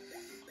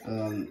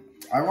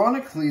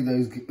 Ironically,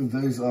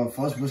 those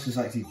fuzz bushes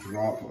actually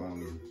drop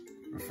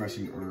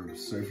refreshing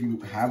herbs. So if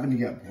you happen to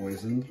get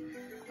poisoned,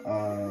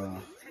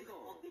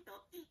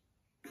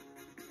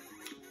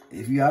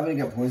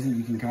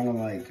 you can kind of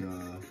like, you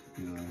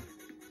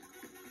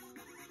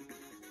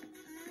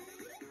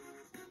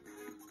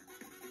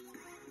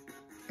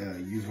know,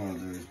 use one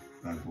of those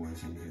bad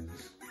boys and you can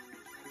just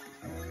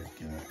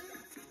get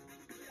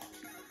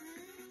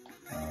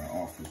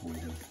off the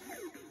poison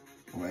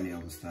or any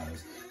other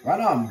status. Right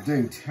now I'm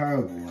doing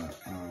terrible at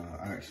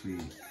actually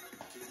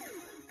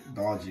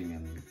dodging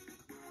and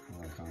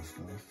all that kind of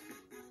stuff.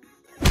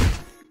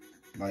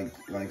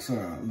 Like,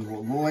 sorry,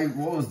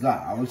 what was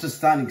that? I was just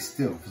standing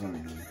still for some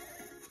reason.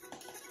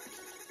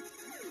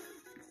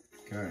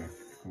 Okay,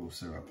 cool,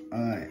 syrup.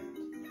 Alright.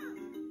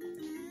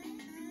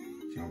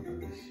 Jump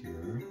over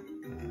here,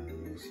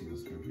 and let's see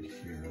what's over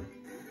here.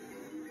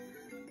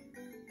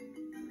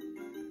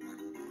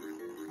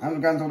 I'm the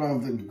granddaughter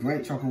of the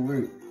great Chuckle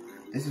Root.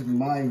 This is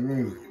my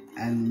room,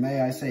 and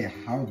may I say,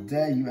 how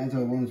dare you enter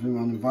a woman's room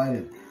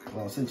uninvited?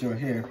 Well, since you're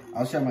here,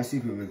 I'll share my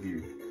secret with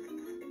you.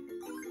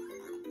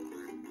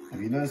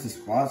 Have you noticed the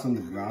spots on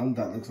the ground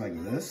that looks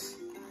like this?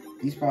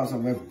 These spots are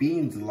where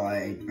beans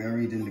lie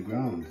buried in the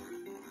ground.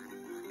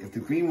 If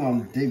the green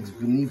one digs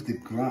beneath the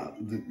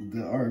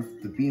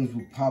earth, the beans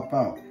will pop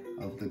out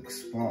of the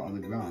spot on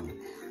the ground.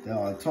 There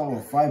are a total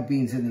of 5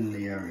 beans hidden in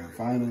the area.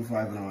 Find all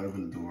 5 and I'll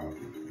open the door up.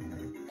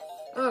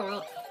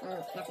 Alright,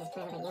 well, that's just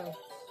pretty good.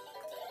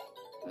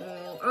 I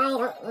don't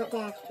want to make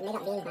up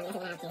beans, but I'm just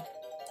gonna have to.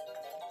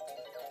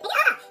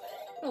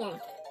 Okay.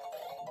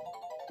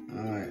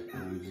 Alright,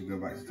 just go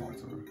back to talk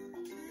to her.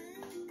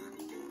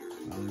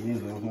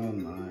 Beans all done.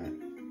 Alright.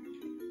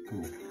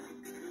 Cool.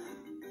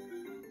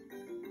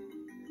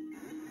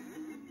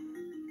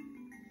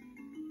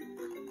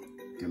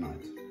 Good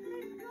night.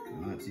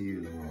 Good night to you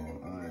as well.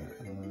 Alright,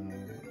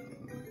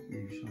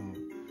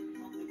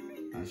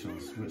 I shall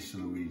switch to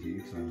Luigi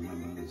because I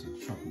remember there's a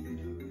chocolate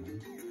video over there.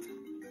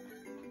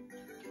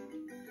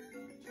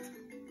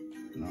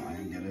 No, I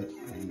didn't get it.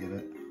 I didn't get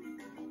it.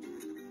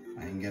 I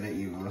didn't get it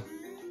either.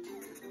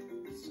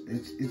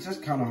 It's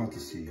just kind of hard to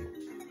see.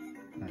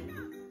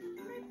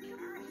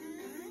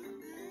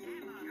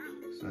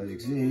 So as you can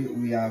see,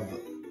 we have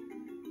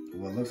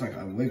what looks like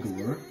a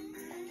wiggler.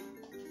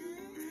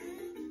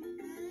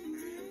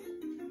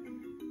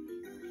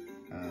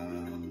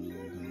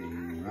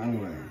 He ran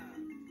away.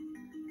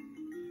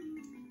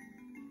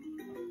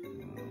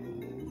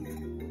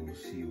 We'll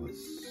see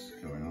what's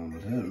going on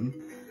with him.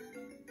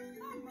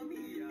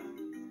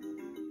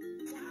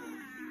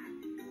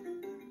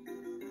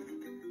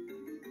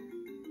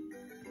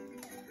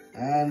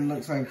 And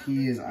looks like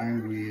he is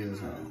angry as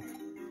hell.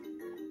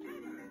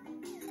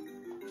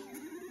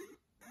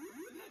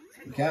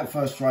 You can't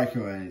first strike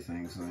or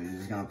anything, so you're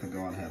just gonna have to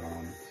go on head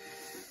on.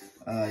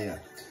 Yeah.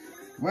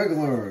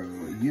 Wiggler,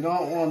 you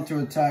don't want to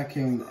attack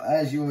him.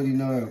 As you already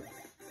know,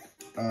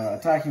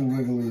 attacking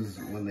wigglers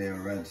when they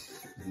are red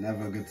is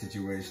never a good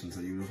situation.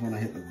 So you just want to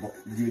hit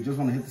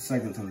the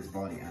segments on his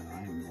body, and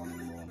I am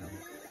running low on him.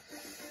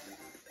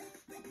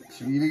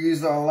 Should we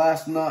use our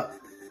last nut?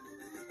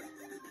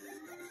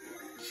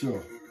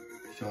 Sure.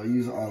 Shall I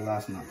use our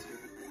last nut?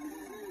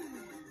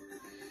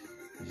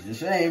 It's a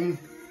shame.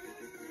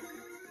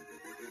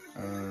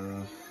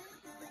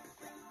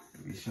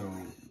 We shall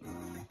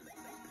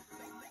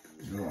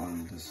draw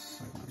on this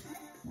segment.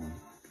 One.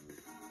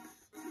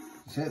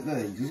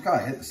 You just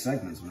gotta hit the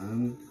segments,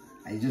 man.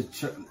 And you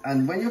just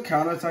and when you're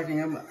counter-attacking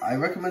him, I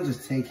recommend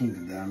just taking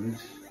the damage.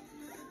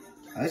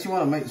 Unless you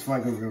want to make this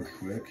fight go real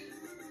quick.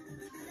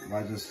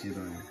 Why just, you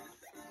know...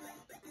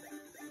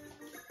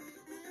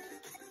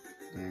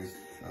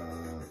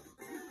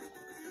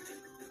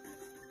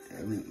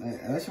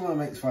 unless you want to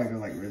make this fight go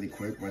like really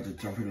quick by just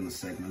jumping on the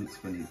segments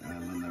when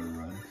they're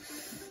run.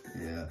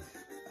 Yeah.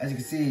 As you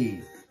can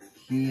see,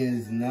 he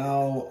is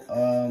now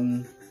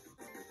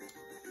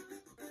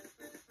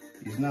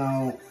he's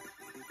now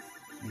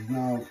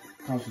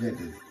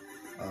contradicted.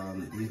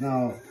 He's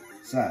now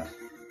sad.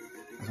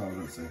 That's what I was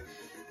going to say.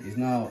 He's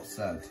now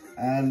sad.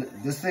 And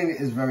this thing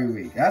is very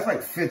weak. It has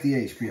like 50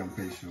 HP, I'm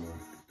pretty sure.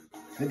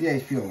 50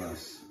 HP or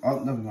less. Oh,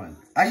 never mind.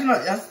 Actually,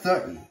 no, that's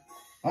 30.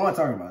 What am I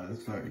talking about?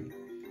 It's 30.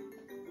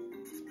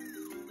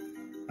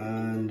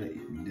 And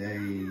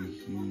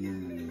he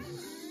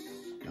is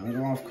gonna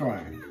go off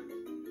crying.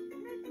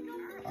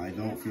 I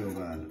don't feel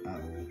bad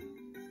at all.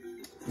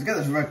 Let's get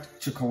this red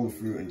Chuckola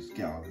fruit and just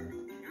get out of here.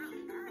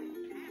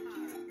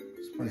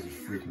 This place is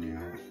freaking me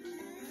out.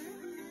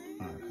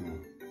 Alright, cool.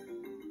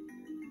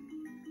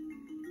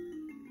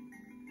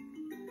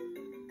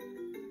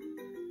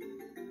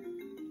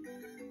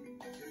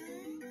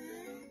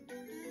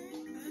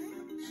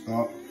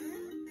 Stop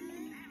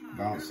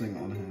bouncing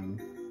on him.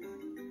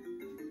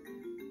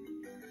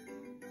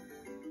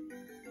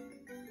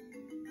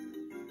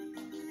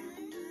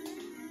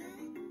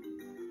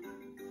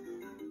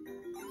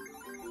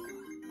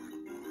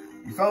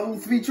 You found all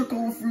 3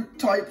 Chuckola fruit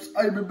types.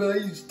 I'm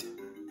amazed.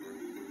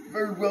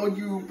 Very well,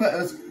 you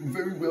pass.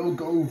 Very well,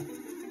 go.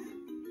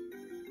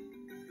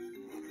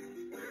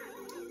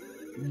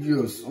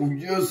 Yes, oh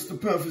yes, the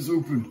path is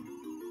open.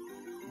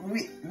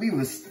 We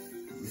were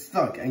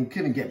stuck and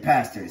couldn't get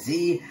past her,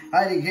 see?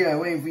 Hiding here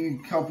waiting for you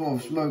a couple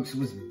of smokes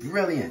was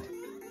brilliant.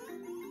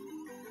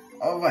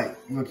 Alright,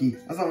 rookie,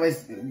 let's not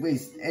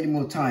waste any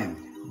more time.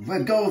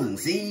 We're golden,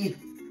 see?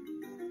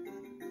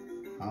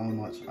 How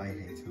much I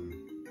hate him.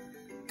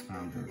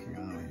 I'm joking, I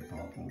know he's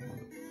powerful,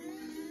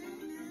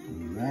 but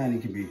man, he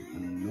can be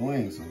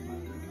annoying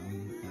sometimes,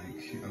 man.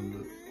 Like,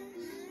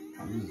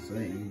 I'm just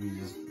saying, he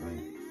just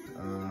like,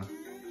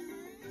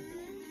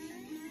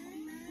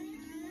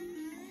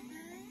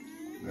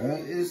 there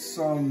is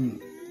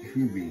some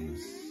who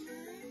beans.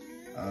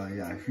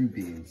 Yeah, who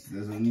beans.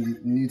 There's a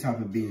new type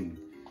of bean.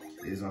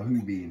 It's a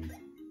who bean.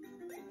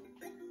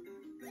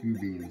 Who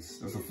beans.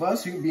 That's the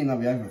first who bean that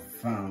we ever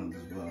found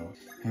as well.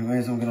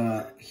 Anyways, I'm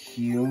gonna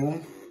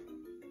heal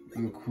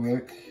real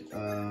quick,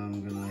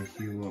 I'm gonna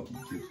heal up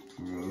the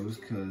bros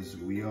because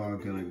we are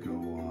gonna go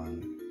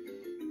on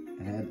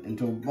and head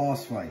into a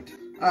boss fight.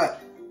 Alright,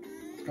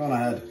 let's go on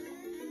ahead.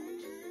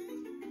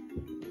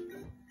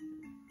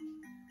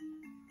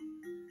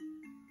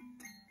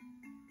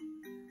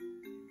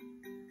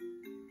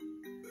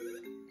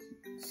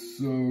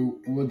 So,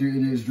 what do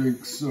idiots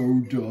drink?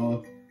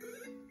 Soda.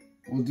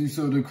 What do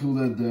soda call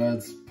their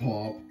dads?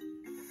 Pop.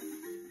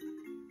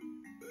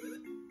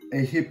 A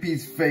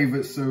hippie's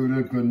favorite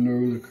soda,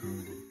 granola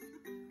cola.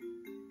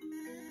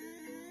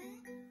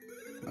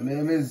 My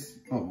name is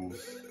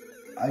Bubbles.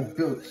 I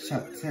built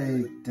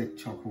Chatte de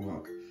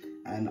Chucklehuck,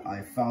 and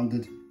I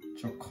founded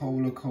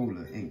Chuckola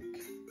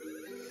Inc.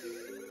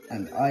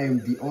 And I am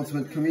the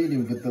ultimate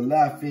comedian with the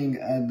laughing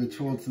and the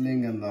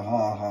chortling and the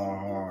ha ha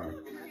ha.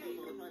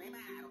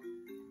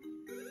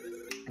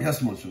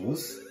 Yes,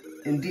 Monsters.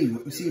 Indeed,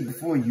 what you see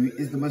before you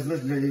is the most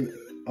legendary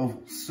of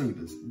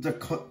sodas, the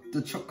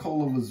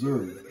Chuckola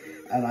Reserve.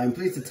 And I'm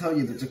pleased to tell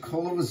you that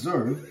Chuckola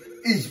Reserve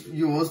is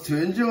yours to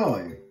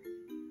enjoy.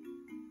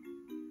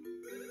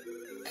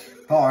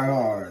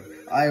 Har.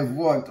 I have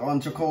worked on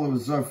Chuckola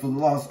Reserve for the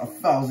last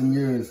 1,000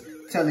 years,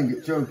 telling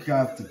it joke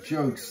after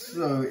joke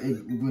so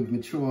it would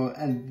mature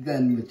and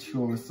then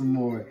mature some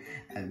more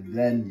and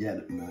then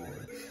yet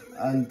more.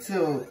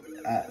 Until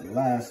at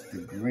last the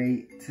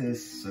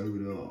greatest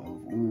soda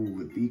of all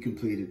would be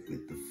completed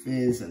with the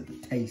fizz and the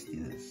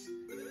tastiness.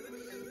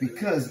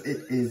 Because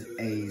it is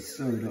a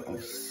soda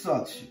of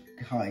such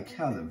high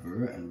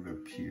caliber and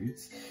repute,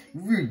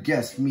 rude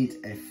guests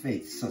meet a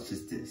fate such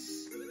as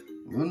this.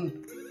 Un,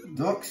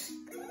 dos,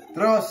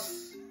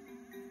 tres.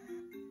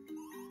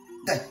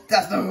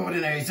 That's no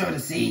ordinary soda,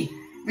 see?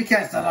 We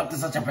can't stand up to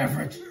such a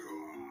beverage.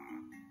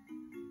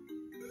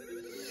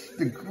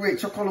 The great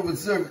Chuckola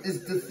Reserve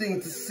is the thing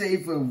to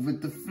savor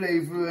with the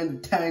flavor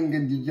and tang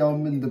and the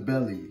yum in the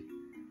belly.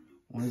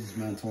 What is this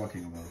man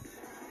talking about?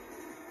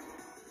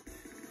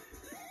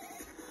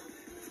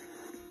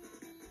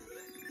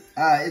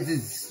 It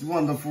is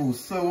wonderful,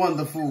 so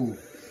wonderful.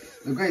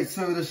 The great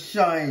soda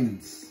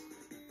shines.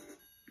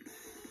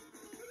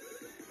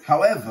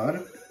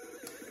 However,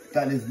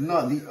 that is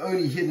not the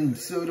only hidden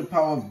soda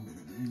power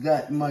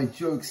that my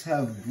jokes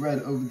have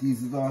bred over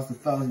these last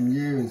 1,000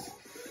 years.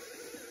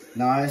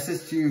 Now I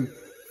assist you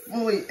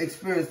fully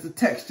experience the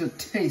texture,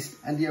 taste,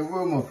 and the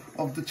aroma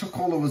of the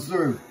Chuckola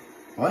Reserve.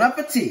 Bon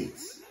appetit!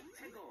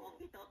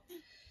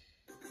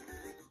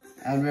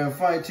 And we are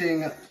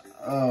fighting,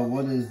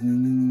 what is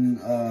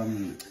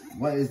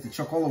the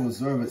Chuckola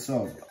Reserve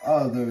itself?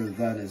 Other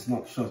than it's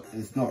not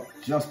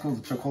just called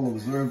the Chuckola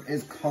Reserve,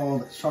 it's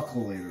called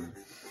Chucklehuck.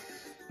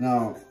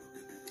 Now,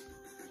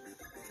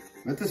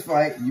 with this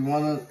fight, you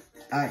want to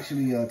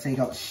actually take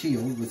out the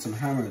shield with some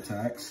hammer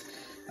attacks.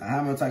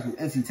 Hammer attacks will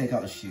instantly take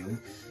out the shield.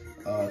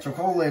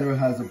 Chucklehuck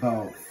has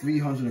about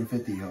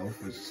 350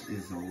 health, which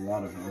is a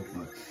lot of health,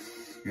 but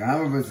your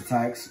hammer burst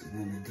attacks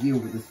will deal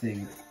with the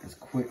thing as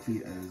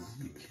quickly as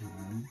you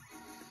can.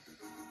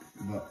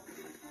 But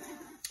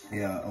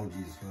yeah, oh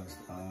Jesus Christ.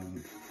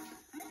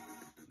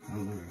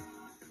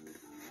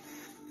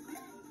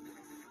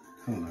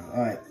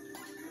 Alright.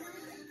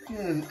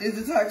 Yeah, his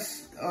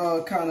attacks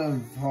are kind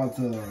of hard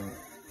to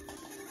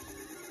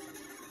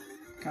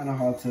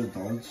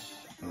dodge,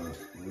 but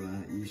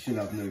you should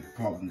have no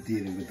problem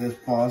dealing with this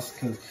boss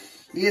because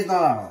he is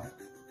not out.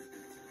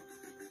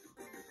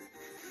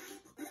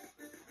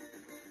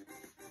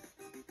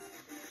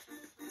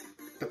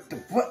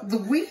 What,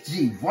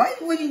 Luigi? Why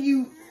wouldn't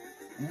he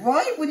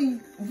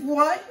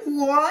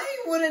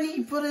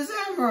put his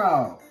hammer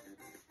out?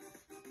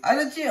 I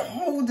legit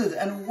hold it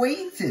and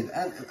waited,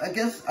 and I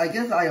guess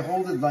I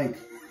hold it like,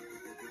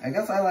 I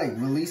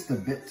released a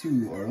bit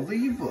too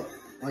early, but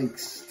like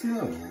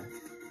still,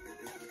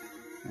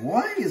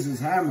 why is his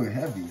hammer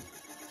heavy?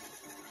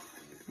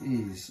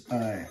 Jeez.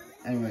 Alright,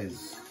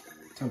 anyways,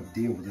 tough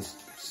deal with this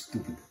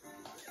stupid,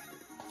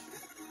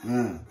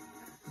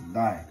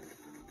 die,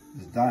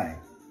 just die.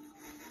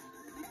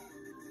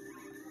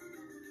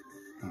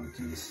 Oh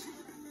jeez.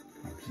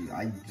 Oh gee,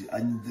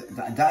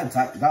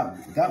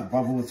 that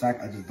bubble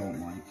attack I just don't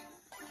like,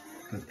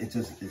 cause it's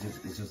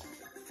just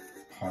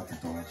hard to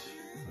dodge.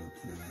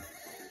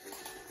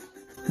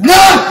 No!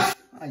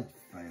 I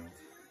failed.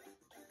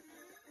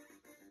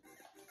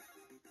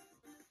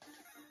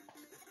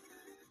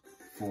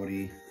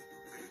 $40.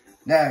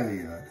 There we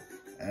go.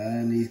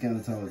 And he's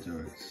gonna tell the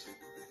jokes.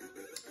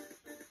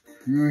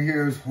 Who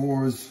hears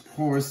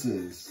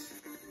horses?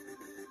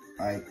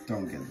 I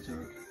don't get the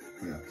joke.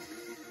 But yeah.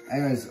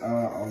 Anyways,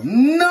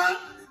 no!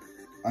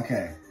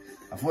 Okay,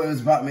 I thought it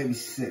was about to make me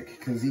sick,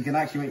 because he can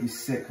actually make me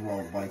sick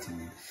while biting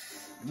me.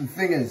 The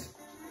thing is,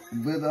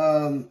 with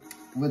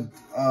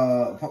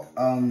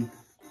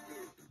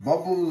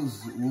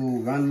Bubbles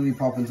will randomly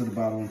pop into the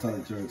battle and tell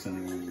it jokes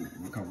and it will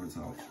recover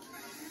itself.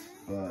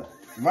 But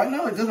right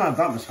now it doesn't have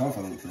that much health,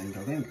 I don't think.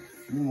 I think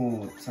a few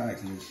more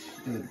attacks and it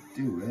should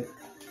do it.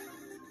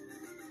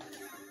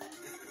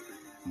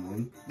 Come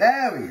on.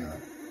 There we go.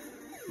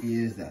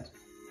 He is dead.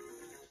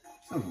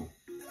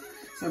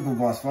 Simple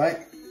boss fight.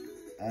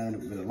 and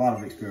with a lot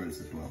of experience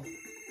as well.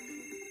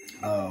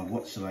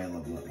 What should I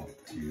level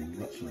up to?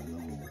 What should I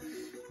level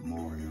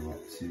Mario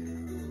up to?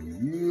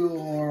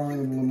 Your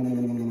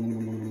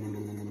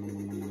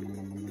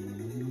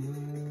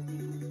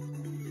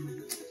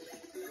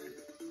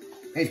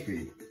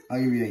HP. I'll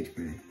give you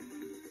HP.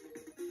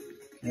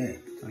 Okay,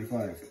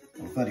 25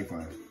 or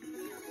 35.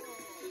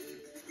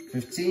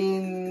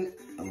 15.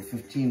 Level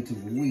 15 to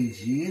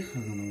Luigi. I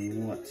don't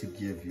know what to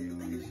give you,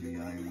 Luigi.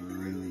 I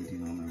really do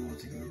not know what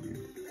to give you.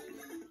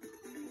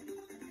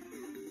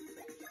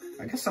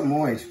 I guess some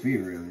more HP,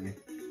 really.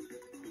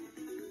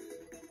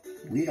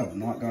 We have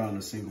not gotten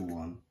a single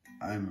one.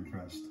 I am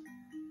impressed.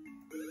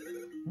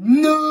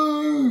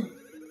 No!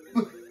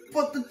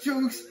 But the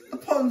jokes, the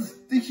puns,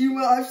 the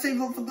humor I've saved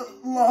up for the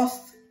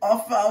last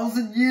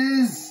 1,000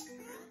 years!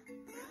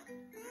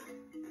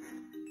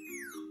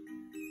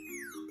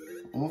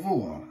 Over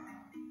what?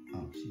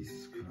 Oh,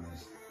 Jesus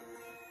Christ.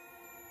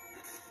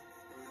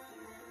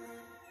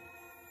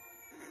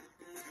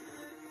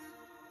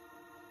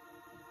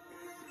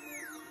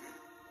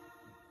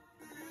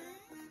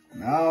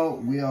 Now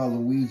we are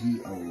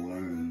Luigi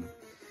alone.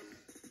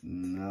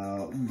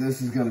 Now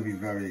this is going to be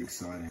very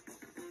exciting.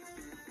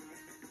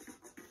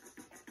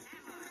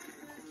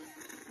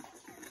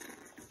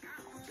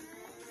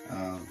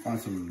 Find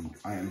some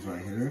items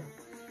right here.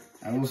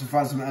 And also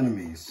find some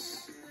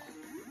enemies.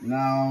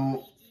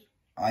 Now,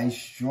 I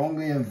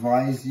strongly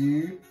advise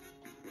you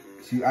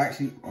to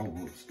actually... Oh,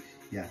 whoops.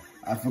 Yeah,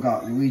 I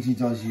forgot. Luigi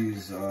does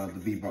use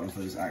the B button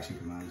for his action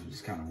commands, which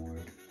is kind of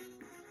weird.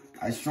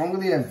 I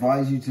strongly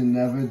advise you to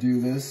never do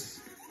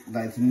this.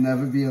 Like, to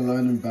never be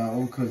alone in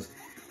battle, because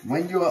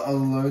when you're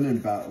alone in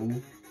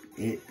battle,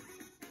 it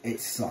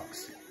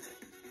sucks.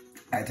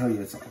 I tell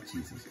you it sucks.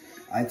 Jesus.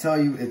 I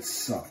tell you it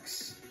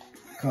sucks.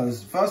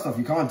 Because, first off,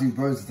 you can't do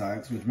burst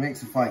attacks, which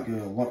makes the fight go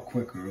a lot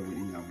quicker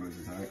when you have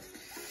burst attacks.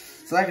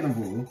 Second of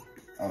all,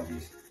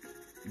 obvious,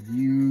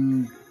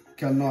 you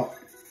cannot,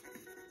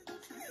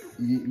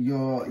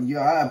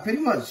 you're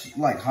pretty much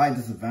like high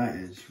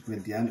disadvantage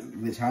with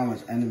how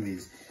much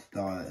enemies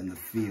there are in the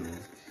field.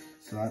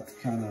 So that's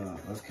kind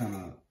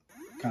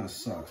of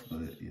sucks,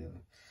 but yeah.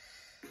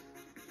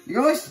 You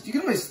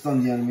can always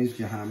stun the enemies with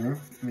your hammer.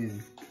 I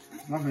mean,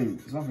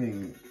 there's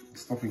nothing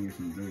stopping you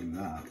from doing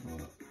that,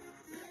 but.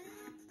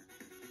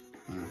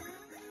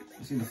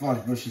 You see, the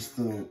flash bush is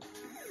still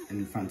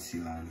in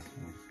Fantasyland.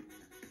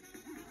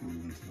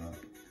 Move into that.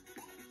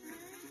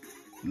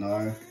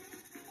 No, that's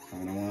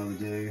not what I want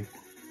to do.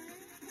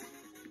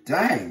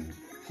 Dang,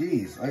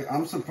 jeez,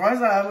 I'm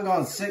surprised I haven't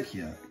gotten sick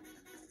yet,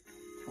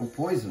 or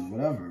poisoned,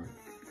 whatever.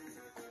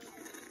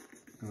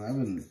 Because I've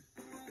been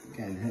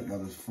getting hit by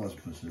those flash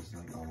bushes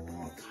like a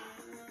lot.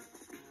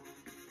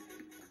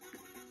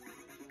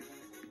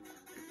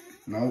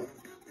 Nope.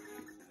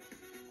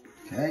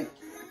 Okay.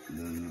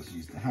 Then let's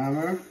use the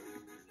hammer.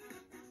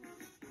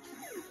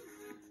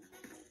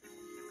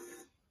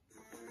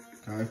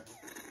 Okay.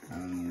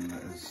 And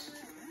that is...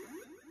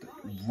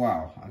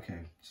 Wow, okay.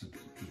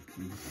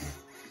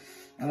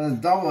 And there's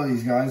double of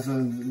these guys, so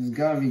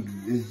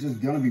it's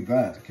just gonna be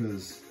bad,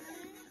 because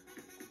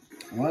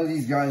one of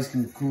these guys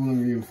can call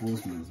in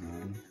reinforcements,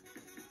 man.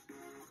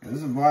 And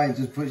this is why it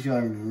just puts you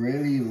at a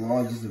really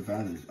large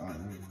disadvantage. Oh, I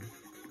don't know.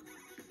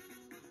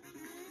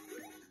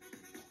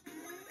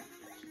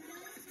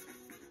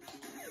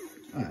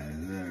 Alright,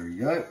 there we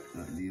go.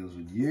 That deals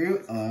with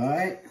you.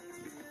 Alright.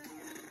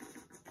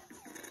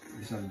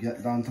 We shall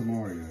get down to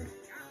Mario.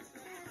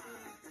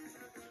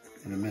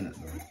 In a minute,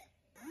 though.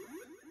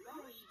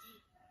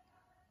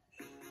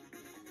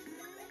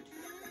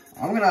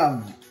 I'm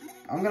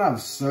gonna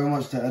have so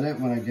much to edit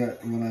when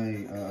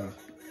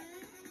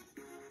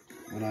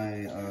I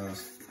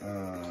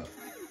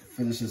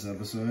finish this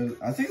episode.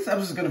 I think this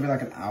episode is gonna be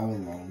like an hour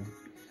long.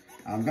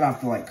 I'm gonna have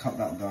to like cut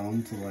that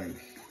down to like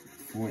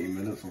 40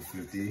 minutes or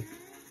 50.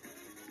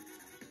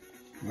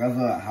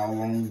 Whether how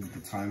long the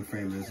time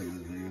frame is of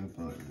this video,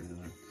 but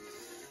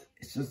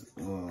it's just,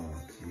 oh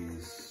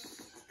jeez.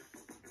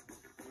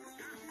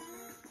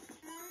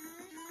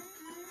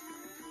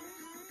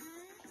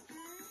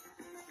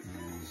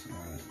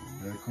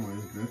 Bare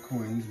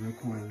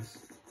coins.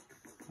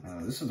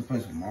 This is the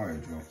place where Mario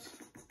dropped.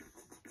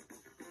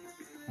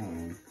 Hold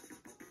on.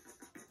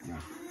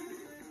 Yeah.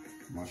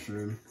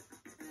 Mushroom.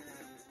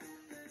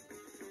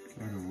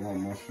 I have a lot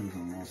of mushrooms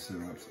and more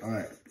syrups.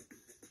 Alright.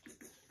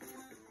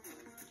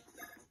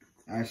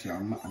 Actually, I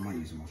might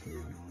use a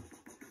mushroom right now.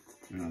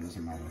 No, it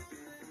doesn't matter.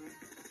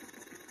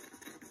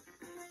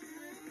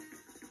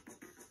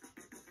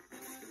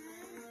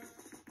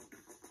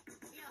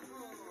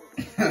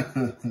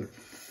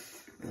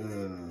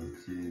 Oh,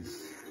 jeez.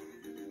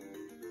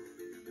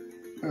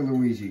 Where'd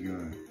Luigi go?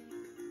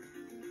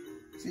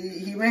 See,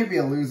 he may be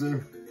a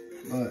loser,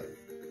 but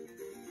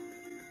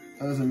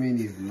doesn't mean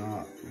he's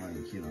not,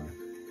 like, you know.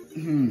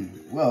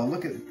 Well,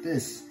 look at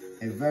this.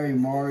 A very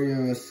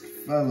Mario-esque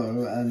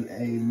fellow and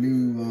a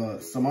new,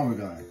 some other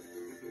guy.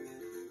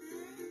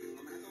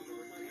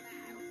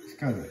 These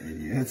guys are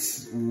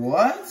idiots.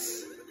 What?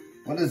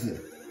 What is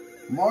it?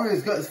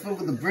 Mario's gut is filled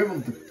with the brim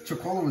of the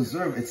Chuckola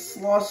Reserve. It's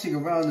sloshing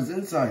around his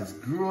insides.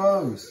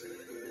 Gross.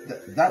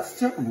 That's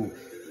terrible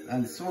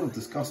and sort of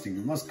disgusting.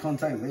 We must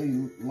contact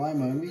Lady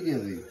Lima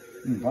immediately.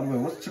 By the way,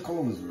 what's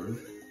Chuckola Reserve?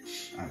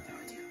 Shh, I have no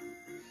idea.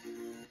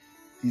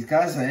 These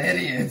guys are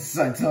idiots,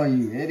 I tell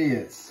you,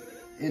 idiots.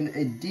 In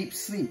a deep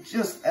sleep,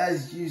 just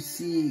as you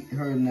see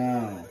her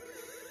now.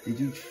 Did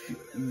you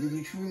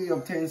truly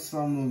obtain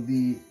some of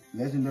the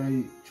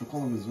legendary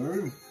Chuckola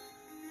Reserve?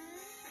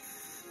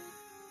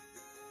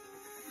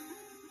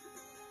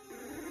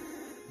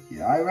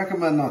 Yeah, I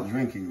recommend not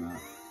drinking that.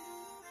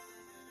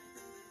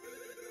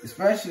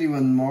 Especially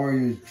when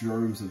Mario's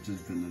germs have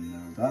just been in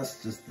there.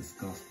 That's just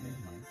disgusting.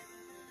 Like,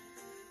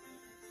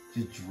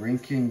 just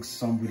drinking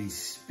somebody's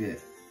spit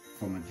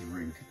from a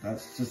drink.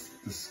 That's just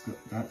disgusting.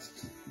 That's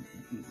just...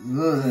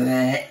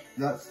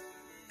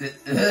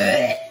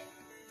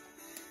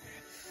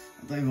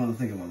 I don't even want to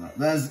think about that.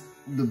 There's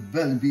the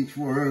belly beach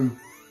worm.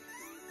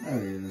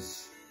 There he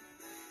is.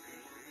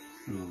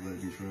 Little belly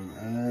beach worm.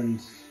 And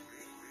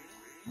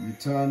you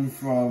turn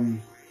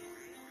from...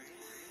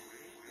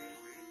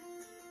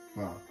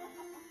 Well,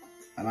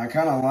 and I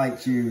kind of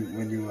liked you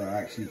when you were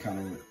actually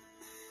kind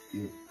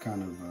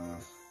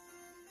of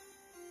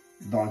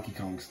Donkey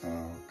Kong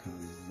style,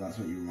 because that's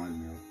what you remind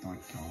me of,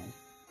 Donkey Kong.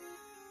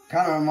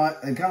 Kind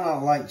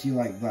of liked you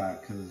like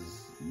that, because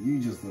you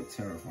just look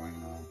terrifying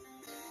now.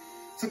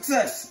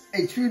 Success!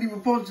 A truly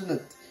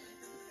repugnant,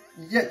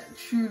 yet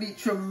truly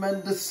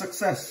tremendous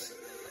success.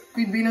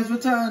 Queen Bean has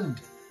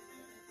returned.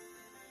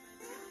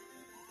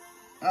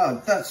 Oh,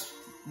 that's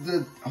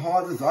the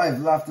hardest I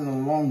have laughed in a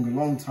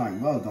long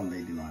time. Well done,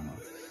 Lady Lima.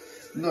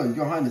 No,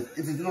 Your Highness,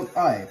 it is not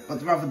I,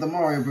 but rather the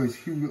Mario Bros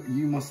who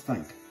you must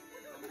thank.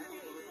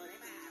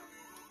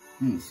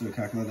 So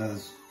Chuckola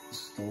has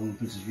stolen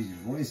Princess Peach's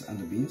voice and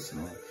the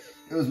beanstalk.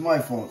 It was my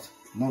fault.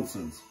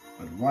 Nonsense.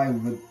 But why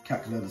would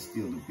Chuckola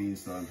steal the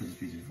beanstalk and Princess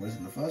Peach's voice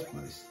in the first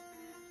place?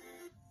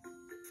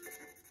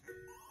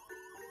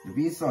 The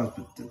beanstalk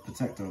is the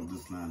protector of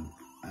this land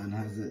and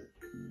has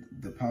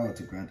the power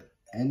to grant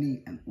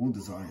any and all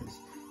desires.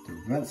 To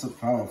prevent such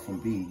power from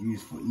being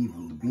used for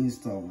evil, the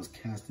beanstalk was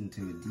cast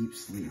into a deep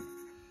sleep.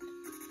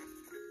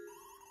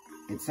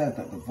 It said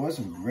that the voice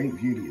of great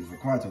beauty is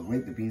required to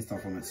wake the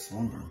beanstalk from its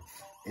slumber.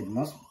 It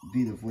must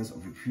be the voice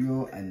of a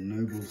pure and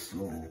noble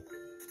soul.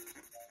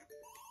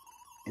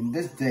 In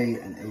this day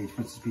and age,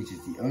 Princess Peach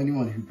is the only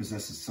one who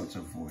possesses such a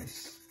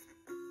voice.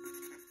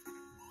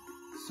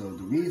 So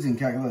the reason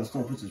Chuckola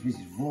stole Princess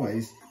Peach's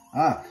voice,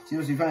 she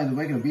must be found to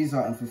awaken a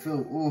beanstalk and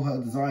fulfill all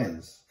her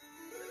desires.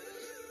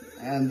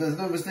 And there's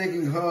no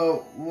mistaking her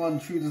one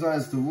true desire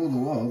is to rule the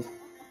world.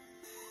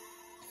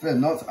 Fear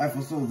not, I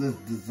foresaw this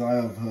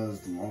desire of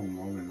hers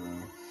long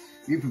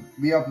ago.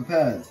 We are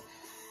prepared.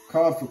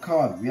 Card for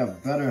card, we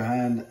have better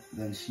hand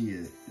than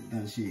she.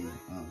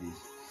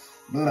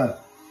 Blah.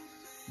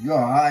 Your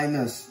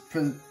Highness,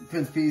 Prince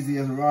Peasy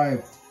has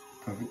arrived.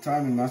 Perfect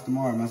timing, Master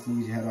Mario, Master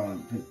Luigi head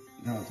on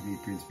to be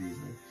Prince Peasy.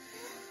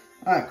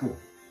 Alright, cool.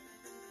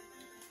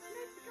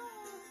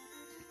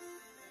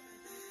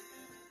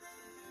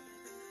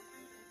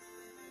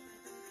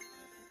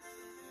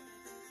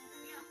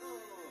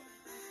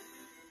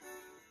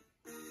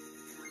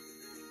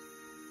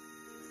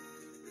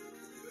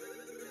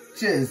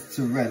 Cheers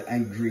to Red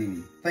and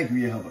Green. Thank you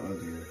for your help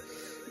earlier.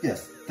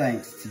 Yes,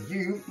 thanks to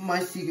you, my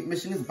secret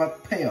mission is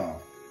about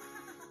payoff.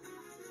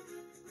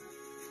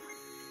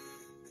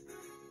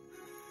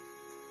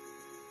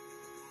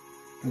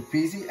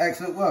 Peasy,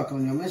 excellent work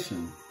on your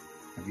mission.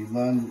 Have you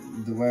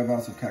learned the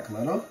whereabouts of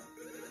Chuckola?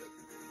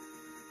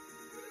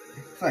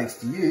 Thanks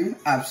to you,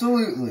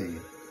 absolutely.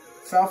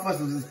 Southwest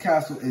of this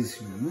castle is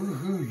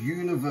Woohoo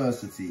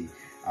University,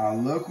 our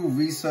local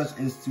research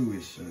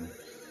institution.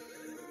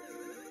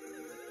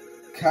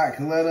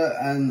 Chuckola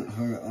and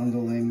her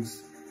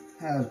underlings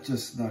have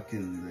just snuck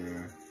in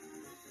there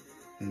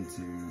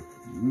into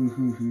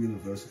Woohoo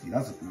University.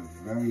 That's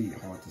very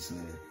hard to say.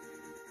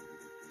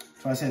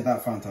 Try to say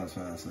that 5 times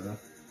fast, sir.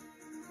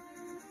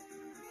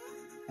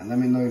 And let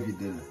me know if you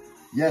did it.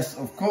 Yes,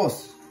 of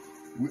course.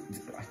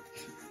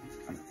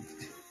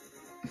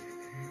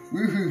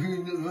 Woohoo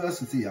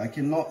University. I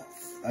cannot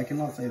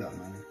say that,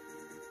 man.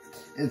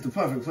 It's the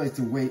perfect place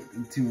to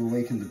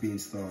awaken the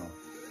beanstalk.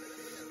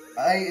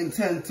 I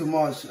intend to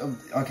march.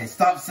 Okay,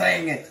 stop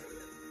saying it.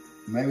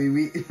 Maybe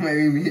meet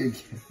again.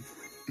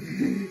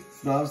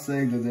 Stop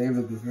saying the name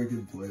of the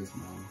freaking place,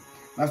 man.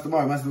 Master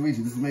Mario, Master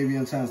Luigi, this may be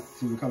a chance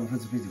to recover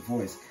Princess Peach's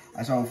voice.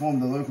 I shall inform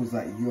the locals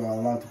that you are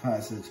allowed to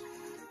passage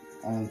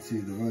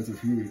onto the road of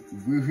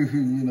Woohoo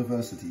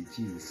University.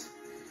 Jeez.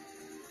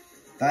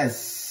 That is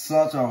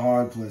such a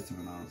hard place to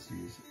pronounce,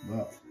 jeez.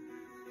 But,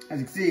 as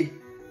you can see,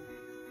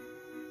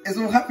 it's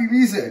all happy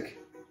music.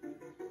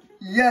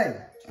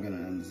 Yay! I'm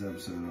gonna end this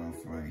episode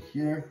off right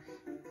here.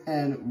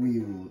 And we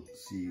will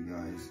see you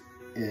guys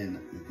in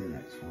the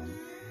next one.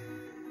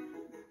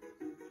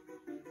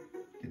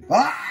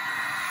 Goodbye!